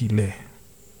Kencom to Kile.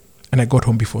 And I got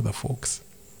home before the folks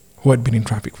who had been in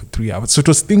traffic for 3 hours. So it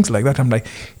was things like that. I'm like,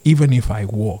 even if I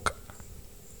walk,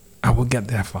 I will get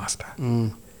there faster.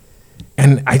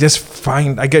 And I just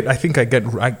find,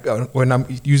 when I'm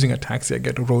using a taxi, I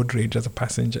get road rage as a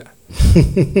passenger.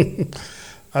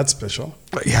 That's special.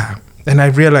 But yeah. And I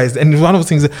realized, and one of those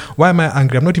things, why am I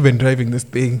angry? I'm not even driving this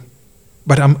thing,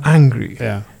 but I'm angry.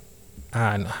 Yeah.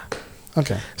 Nah.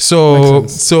 Okay. So,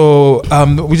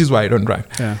 which is why I don't drive.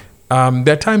 Yeah.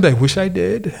 There are times I wish I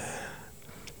did,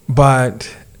 but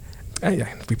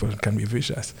people can be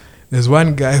vicious. There's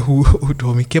one guy who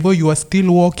told me, Kevo, you are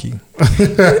still walking.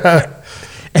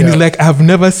 And he's like, I've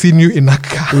never seen you in a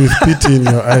car. With pity in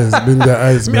your eyes, in their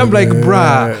eyes. Me, I'm like,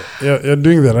 bruh. You're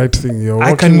doing the right thing. You're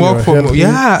walking. I can walk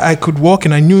I could walk,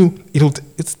 and I knew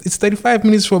it's 35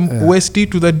 minutes from West T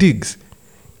to the digs.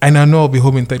 And I know I'll be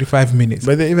home in 35 minutes.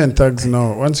 But even thugs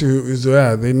now, once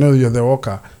they know you're the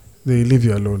walker, they leave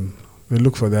you alone. They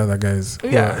look for the other guys.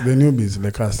 Yeah. The newbies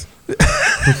like us.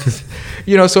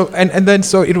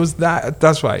 So it was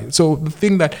that's why. So the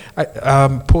thing that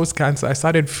post cancer, I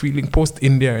started feeling post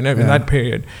India and in that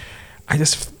period,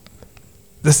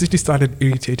 the city started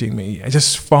irritating me. I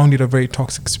just found it a very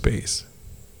toxic space.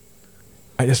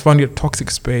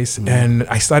 And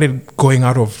I started going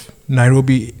out of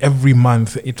Nairobi every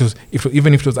month.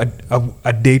 Even if it was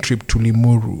a day trip to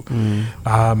Limuru,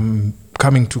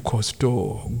 coming to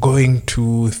Costo, going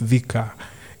to Thika,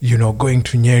 going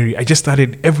to Nyeri. I just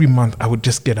started every month. I would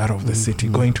just get out of the city,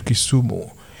 going to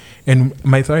Kisumu. And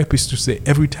my therapist used to say,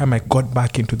 every time I got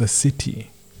back into the city,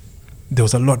 there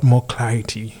was a lot more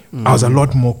clarity. I was a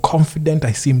lot more confident.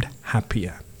 I seemed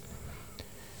happier.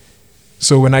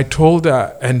 So when I told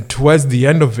her, and towards the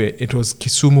end of it, it was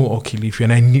Kisumu or Kilifi,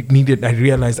 and I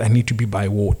realized I need to be by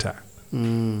water.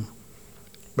 And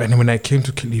when I came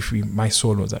to Kilifi, my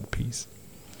soul was at peace.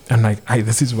 And like,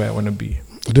 this is where I want to be.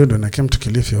 Dude, when I came to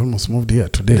Kilifi, I almost moved here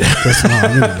today. Just now,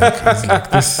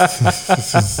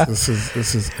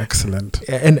 this is excellent.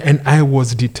 And I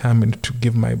was determined to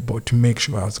give my body, to make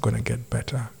sure I was going to get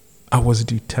better. I was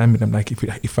determined. I'm like,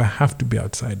 if I have to be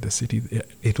outside the city,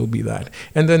 it'll be that.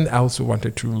 And then I also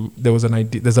wanted to. There was an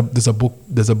idea. There's a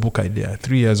book idea.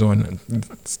 3 years on,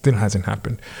 it still hasn't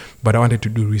happened. But I wanted to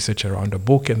do research around a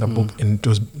book, and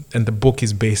the book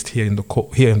is based here in the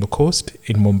coast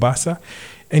in Mombasa,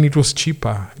 and it was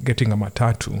cheaper getting a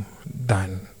matatu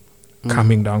than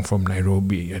coming down from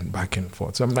Nairobi and back and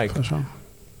forth. So I'm like, sure.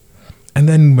 And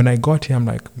then when I got here, I'm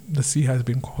like, the sea has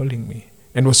been calling me.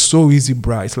 And it was so easy,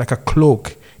 bruh. It's like a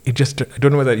cloak. I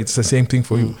don't know whether it's the same thing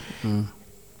for you.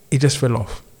 It just fell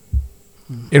off.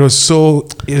 That's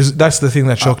the thing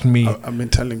that shocked me. I've been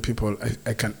telling people,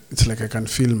 it's like I can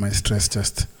feel my stress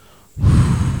just.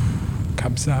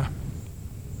 Kabza.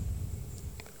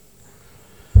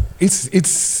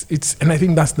 it's and I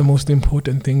think that's the most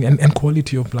important thing, and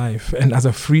quality of life. And as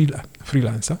a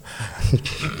freelancer,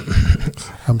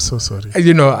 I'm so sorry.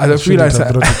 you know, as a Shouldn't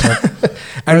have brought it freelancer, up.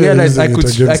 I Why are you realized I using it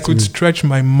could against me? stretch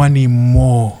my money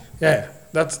more Yeah,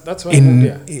 that's what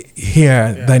here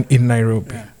Yeah. than in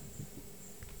Nairobi. Yeah.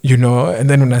 You know, and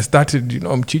then when I started, you know,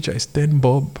 Mchicha is 10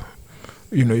 bob.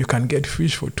 You know, you can get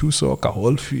fish for 2 sock, a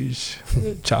whole fish.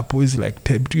 Chapo is like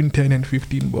between 10 and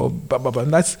 15 bob.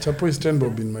 And that's Chapo is 10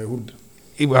 bob in my hood.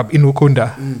 in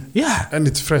Ukunda. Yeah. And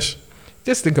it's fresh.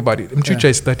 Just think about it. Mchicha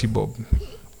is 30 bob.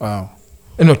 Wow.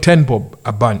 No, 10 bob,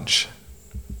 a bunch.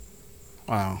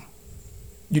 Wow.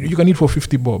 You can eat for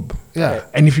 50 bob. Yeah.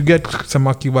 And if you get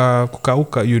samaki wa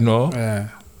kukauka, you know, Yeah.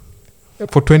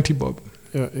 for 20 bob.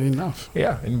 Yeah, enough.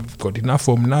 Yeah. And you've got enough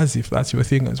for mnazi if that's your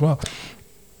thing as well.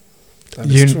 That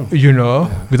is true. You know,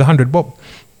 Yeah. with 100 bob.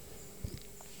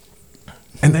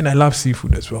 And then I love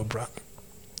seafood as well, bro.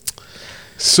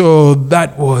 So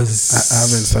that was... I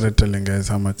haven't started telling guys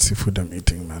how much seafood I'm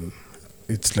eating, man.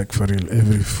 It's like for real.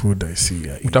 Every food I see,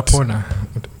 I eat. Utapona.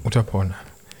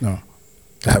 No.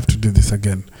 I have to do this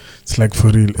again. It's like for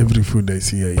real. Every food I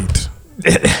see, I eat.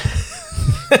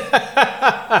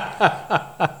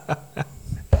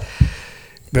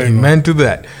 There you go. Amen to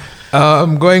that.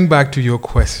 Going back to your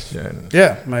question.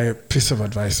 Yeah, my piece of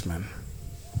advice, man.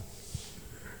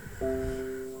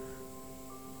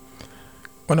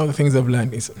 One of the things I've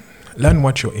learned is learn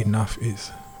what your enough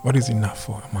is. What is enough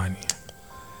for money?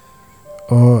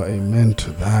 Oh, amen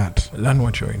to that. Learn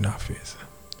what your enough is.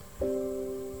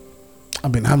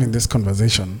 I've been having this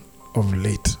conversation of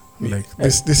late. Like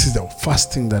this is the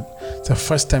first thing it's the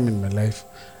first time in my life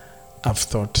I've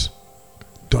thought,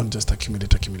 don't just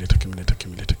accumulate.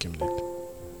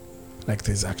 Like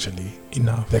there's actually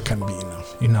Enough. there can be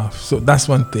enough. Enough. So that's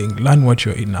one thing. Learn what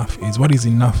your enough is. What is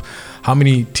enough? How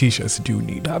many t-shirts do you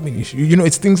need? How many? You know,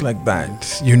 it's things like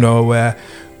that. You know, where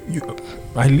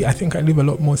I think I live a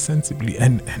lot more sensibly,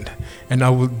 and I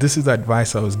will. This is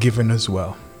advice I was given as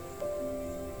well.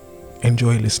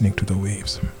 Enjoy listening to the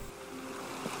waves.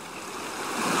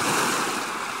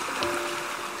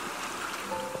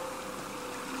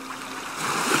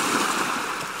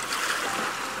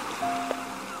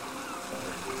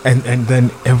 And then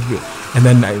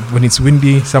when it's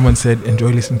windy, someone said,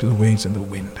 enjoy listening to the waves and the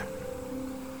wind.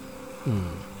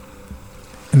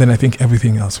 And then I think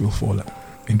everything else will fall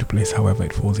into place, however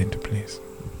it falls into place.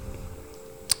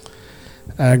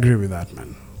 I agree with that,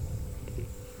 man.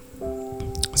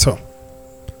 So,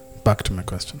 back to my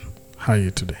question. How are you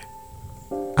today?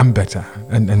 I'm better,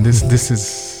 and this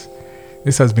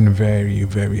has been very,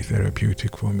 very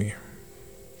therapeutic for me.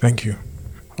 Thank you.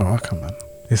 Oh, welcome, man.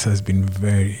 This has been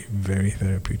very, very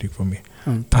therapeutic for me.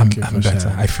 Thank you I'm for better.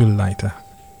 sharing. I feel lighter.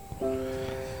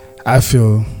 I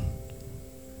feel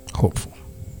hopeful.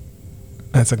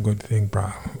 That's a good thing,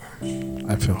 bro.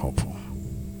 I feel hopeful.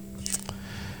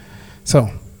 So,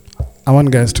 I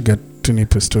want guys to get to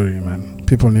Nipe's story, man.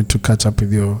 People need to catch up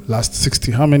with your last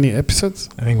 60. How many episodes?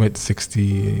 I think we're at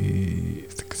 60,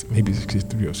 maybe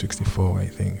 63 or 64, I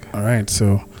think. All right.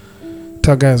 So,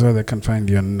 tell guys where they can find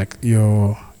your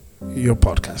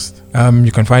podcast.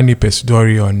 You can find Nipe's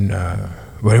story on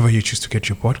wherever you choose to get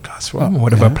your podcast from,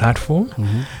 whatever platform.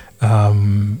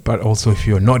 Mm-hmm. But also, if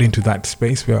you're not into that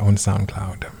space, we're on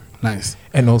SoundCloud. Nice.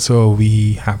 And also,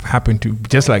 we have happened to,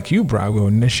 just like you, bro, we're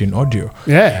on Nation Audio.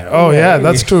 Yeah. Oh, yeah.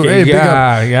 That's true. Hey, big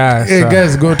up. Yeah. Hey,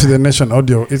 guys, go to the Nation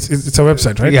Audio. It's a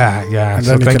website, right? Yeah. And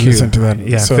So then you thank can listen to that.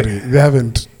 Yeah, Sorry, they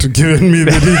haven't given me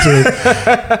the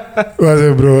details. Was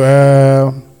it,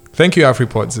 bro? Thank you,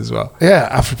 AfriPods, as well. Yeah,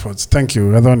 AfriPods. Thank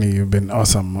you, Radhoni. You've been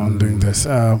awesome on doing this.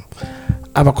 I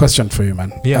have a question for you,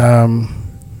 man. Yeah.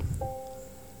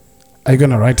 Are you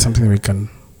gonna write something we can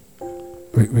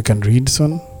read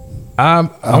soon? I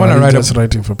want to write. Just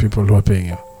writing for people who are paying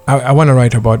you. I want to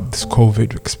write about this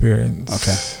COVID experience.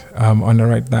 Okay. I want to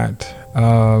write that.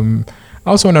 I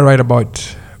also want to write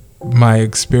about my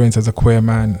experience as a queer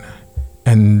man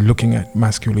and looking at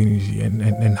masculinity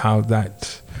and how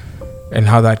that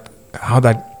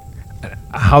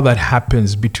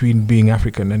happens between being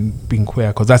African and being queer.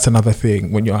 Because that's another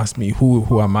thing. When you ask me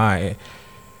who am I,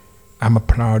 I'm a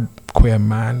proud queer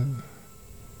man,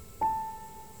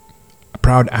 a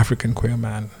proud African queer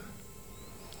man.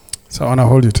 So I want to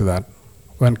hold you to that.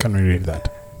 When can we read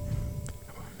that?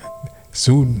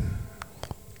 Soon.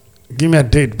 Give me a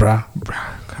date, bruh.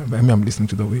 I mean, I'm listening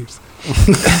to the waves.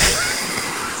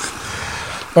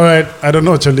 All right. I don't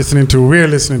know what you're listening to. We're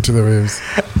listening to the waves.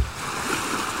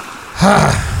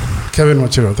 Kevin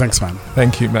Mochiro, thanks, man.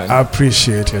 Thank you, man. I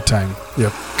appreciate your time,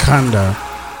 your candor,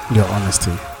 your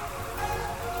honesty.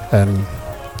 And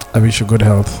I wish you good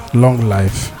health, long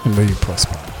life, and may you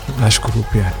prosper. Nashukuru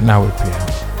pia nawe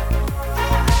pia.